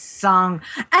actually sung.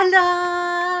 And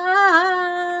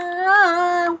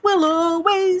I will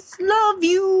always love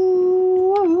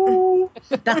you.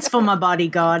 That's for my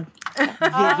bodyguard, Vivian,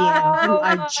 who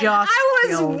I just I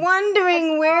was killed.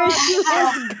 wondering where she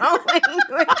was going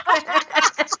with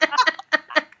that.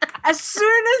 As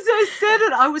soon as I said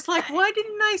it, I was like, why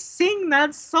didn't I sing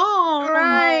that song?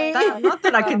 Right. Not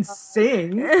that I can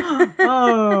sing.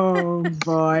 Oh,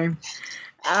 boy.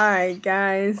 All right,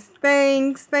 guys.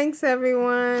 Thanks,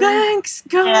 everyone. Thanks,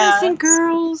 guys and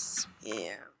girls.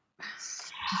 Yeah.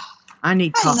 I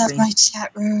need I coffee. love my chat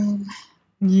room.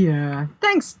 Yeah.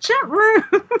 Thanks, chat room.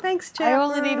 Thanks, chat I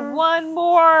only need 1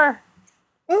 more.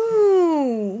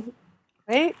 Ooh.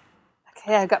 Wait.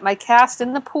 Okay, I got my cast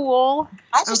in the pool.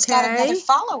 I just got another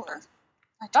follower.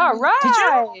 All right. Did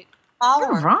you? All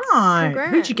Follower. right.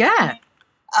 Congrats. Who'd you get?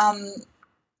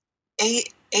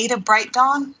 Ada Bright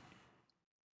Dawn.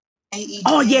 AEDA.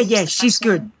 Oh, yeah. She's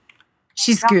good.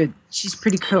 She's good. She's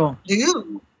pretty cool.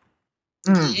 Ooh.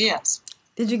 Mm. Yes.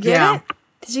 Did you get it?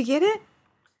 Did you get it?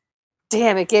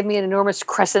 Damn, it gave me an enormous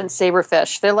crescent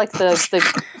saberfish. They're like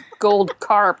the gold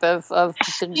carp of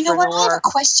You know what? I have a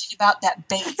question about that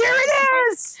bait. There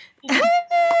it is!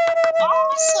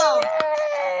 Awesome.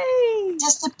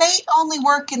 Does the bait only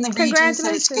work in the regions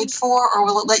that it's good for, or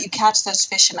will it let you catch those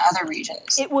fish in other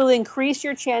regions? It will increase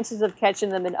your chances of catching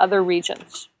them in other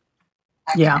regions.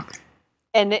 Okay. Yeah.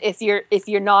 And if you're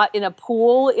not in a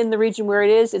pool in the region where it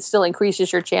is, it still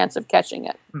increases your chance of catching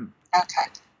it. Okay.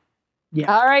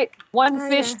 Yeah. All right, 1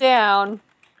 fish down.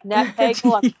 Net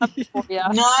Peggle, I'm coming for you.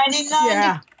 99.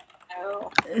 Yeah. No.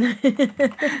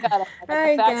 All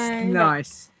right, guys.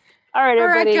 Nice. All right, All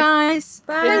right, everybody. guys.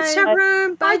 Bye. Thanks, chat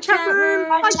room. Bye, chat room.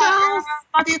 Bye, Bye, girls.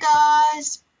 Love you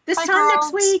guys. This Bye, time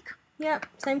next girls. week. Yep.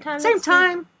 Same time. Same next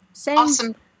time. week. Same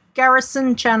Awesome.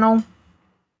 Garrison channel.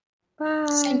 Bye.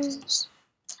 Same place.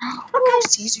 Okay.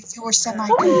 Caesar, you were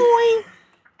semi-good. Bye.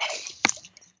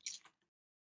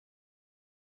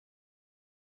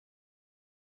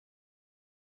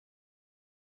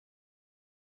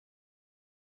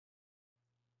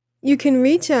 You can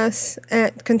reach us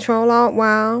at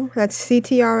Control-Alt-Wow, that's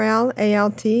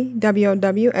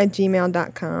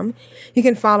CTRLALTWOW@gmail.com. You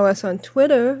can follow us on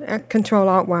Twitter at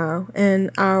Control-Alt-Wow, and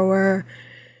our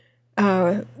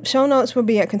show notes will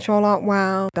be at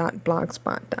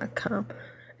controlaltwow.blogspot.com.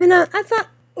 And I thought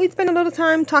we'd spend a little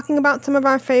time talking about some of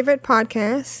our favorite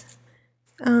podcasts.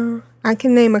 I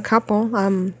can name a couple,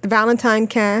 the Valentine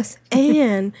Cast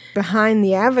and Behind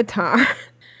the Avatar.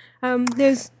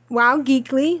 There's Wow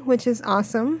Geekly, which is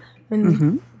awesome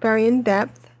and very in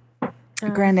depth.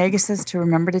 Grand Nagus says to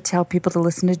remember to tell people to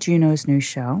listen to Juno's new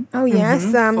show. Oh yes,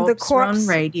 the Corpse Run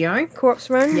Radio. Corpse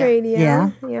Run Radio.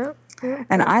 Yeah. Yeah.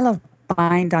 And I love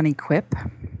Bind on Equip.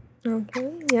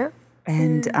 Okay. Yeah.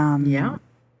 And yeah.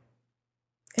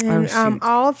 And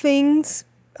all things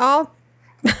Azeroth.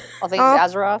 All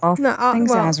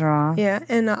things Azeroth. Yeah,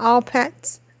 and all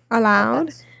pets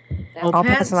allowed. All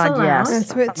pets allowed. Yes,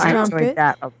 That's what I Trumpet. enjoyed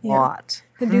that a lot.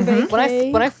 The Duvet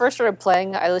Cave. When I first started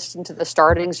playing, I listened to the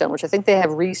Starting Zone, which I think they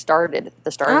have restarted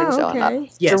the Starting Zone. okay.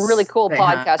 It's Yes, a really cool they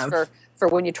podcast have. for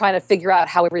when you're trying to figure out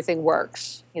how everything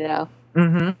works. You know.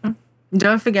 Mm-hmm.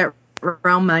 Don't forget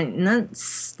Realm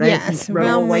Maintenance. Yes,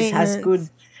 Realm always has Maintenance.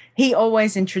 good. He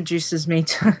always introduces me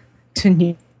to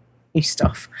new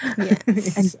stuff. Yes.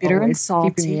 And Bitter and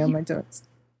Always keeping me Salty. on my toes.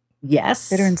 Yes,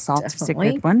 Bitter and Salty is a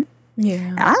definitely. good one. Yeah.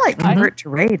 And I like Convert to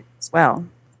Raid as well.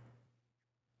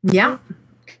 Yeah,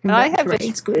 And I have Raid's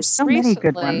just good. There's so many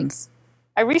good recently- ones.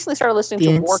 I recently started listening The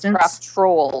to Instance. Warcraft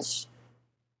Trolls.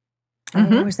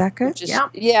 Oh, is that good? Which is, Yeah.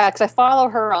 yeah, because I follow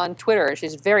her on Twitter.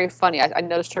 She's very funny. I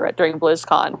noticed her during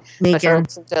BlizzCon. So I Megan. started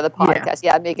listening to the podcast.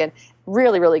 Yeah, Megan.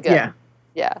 Really, really good. Yeah,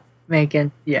 Yeah.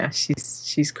 Megan. Yeah,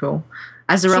 she's cool.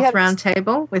 She Azeroth had-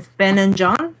 Roundtable with Ben and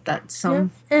John. That's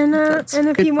And that's and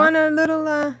if good you fun. want a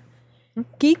little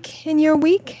geek in your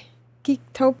week,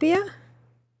 Geektopia.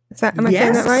 Am I saying that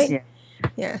Yes. right? Yeah.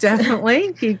 Yes.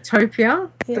 Definitely Geektopia.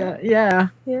 Yeah. Yeah.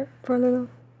 Yeah, for a little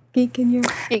geek in your.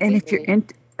 And if you're in,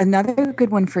 another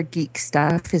good one for geek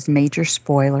stuff is Major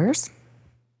Spoilers.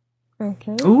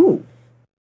 Okay. Ooh.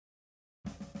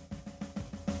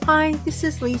 Hi, this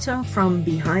is Lita from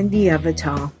Behind the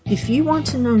Avatar. If you want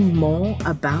to know more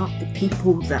about the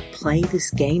people that play this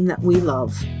game that we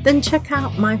love, then check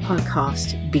out my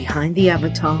podcast, Behind the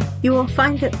Avatar. You will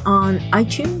find it on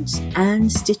iTunes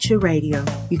and Stitcher Radio.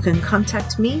 You can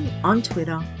contact me on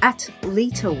Twitter at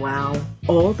LitaWow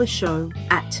or the show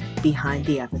at Behind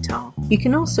the Avatar. You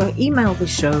can also email the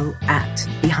show at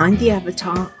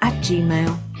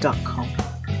behindtheavatar@gmail.com.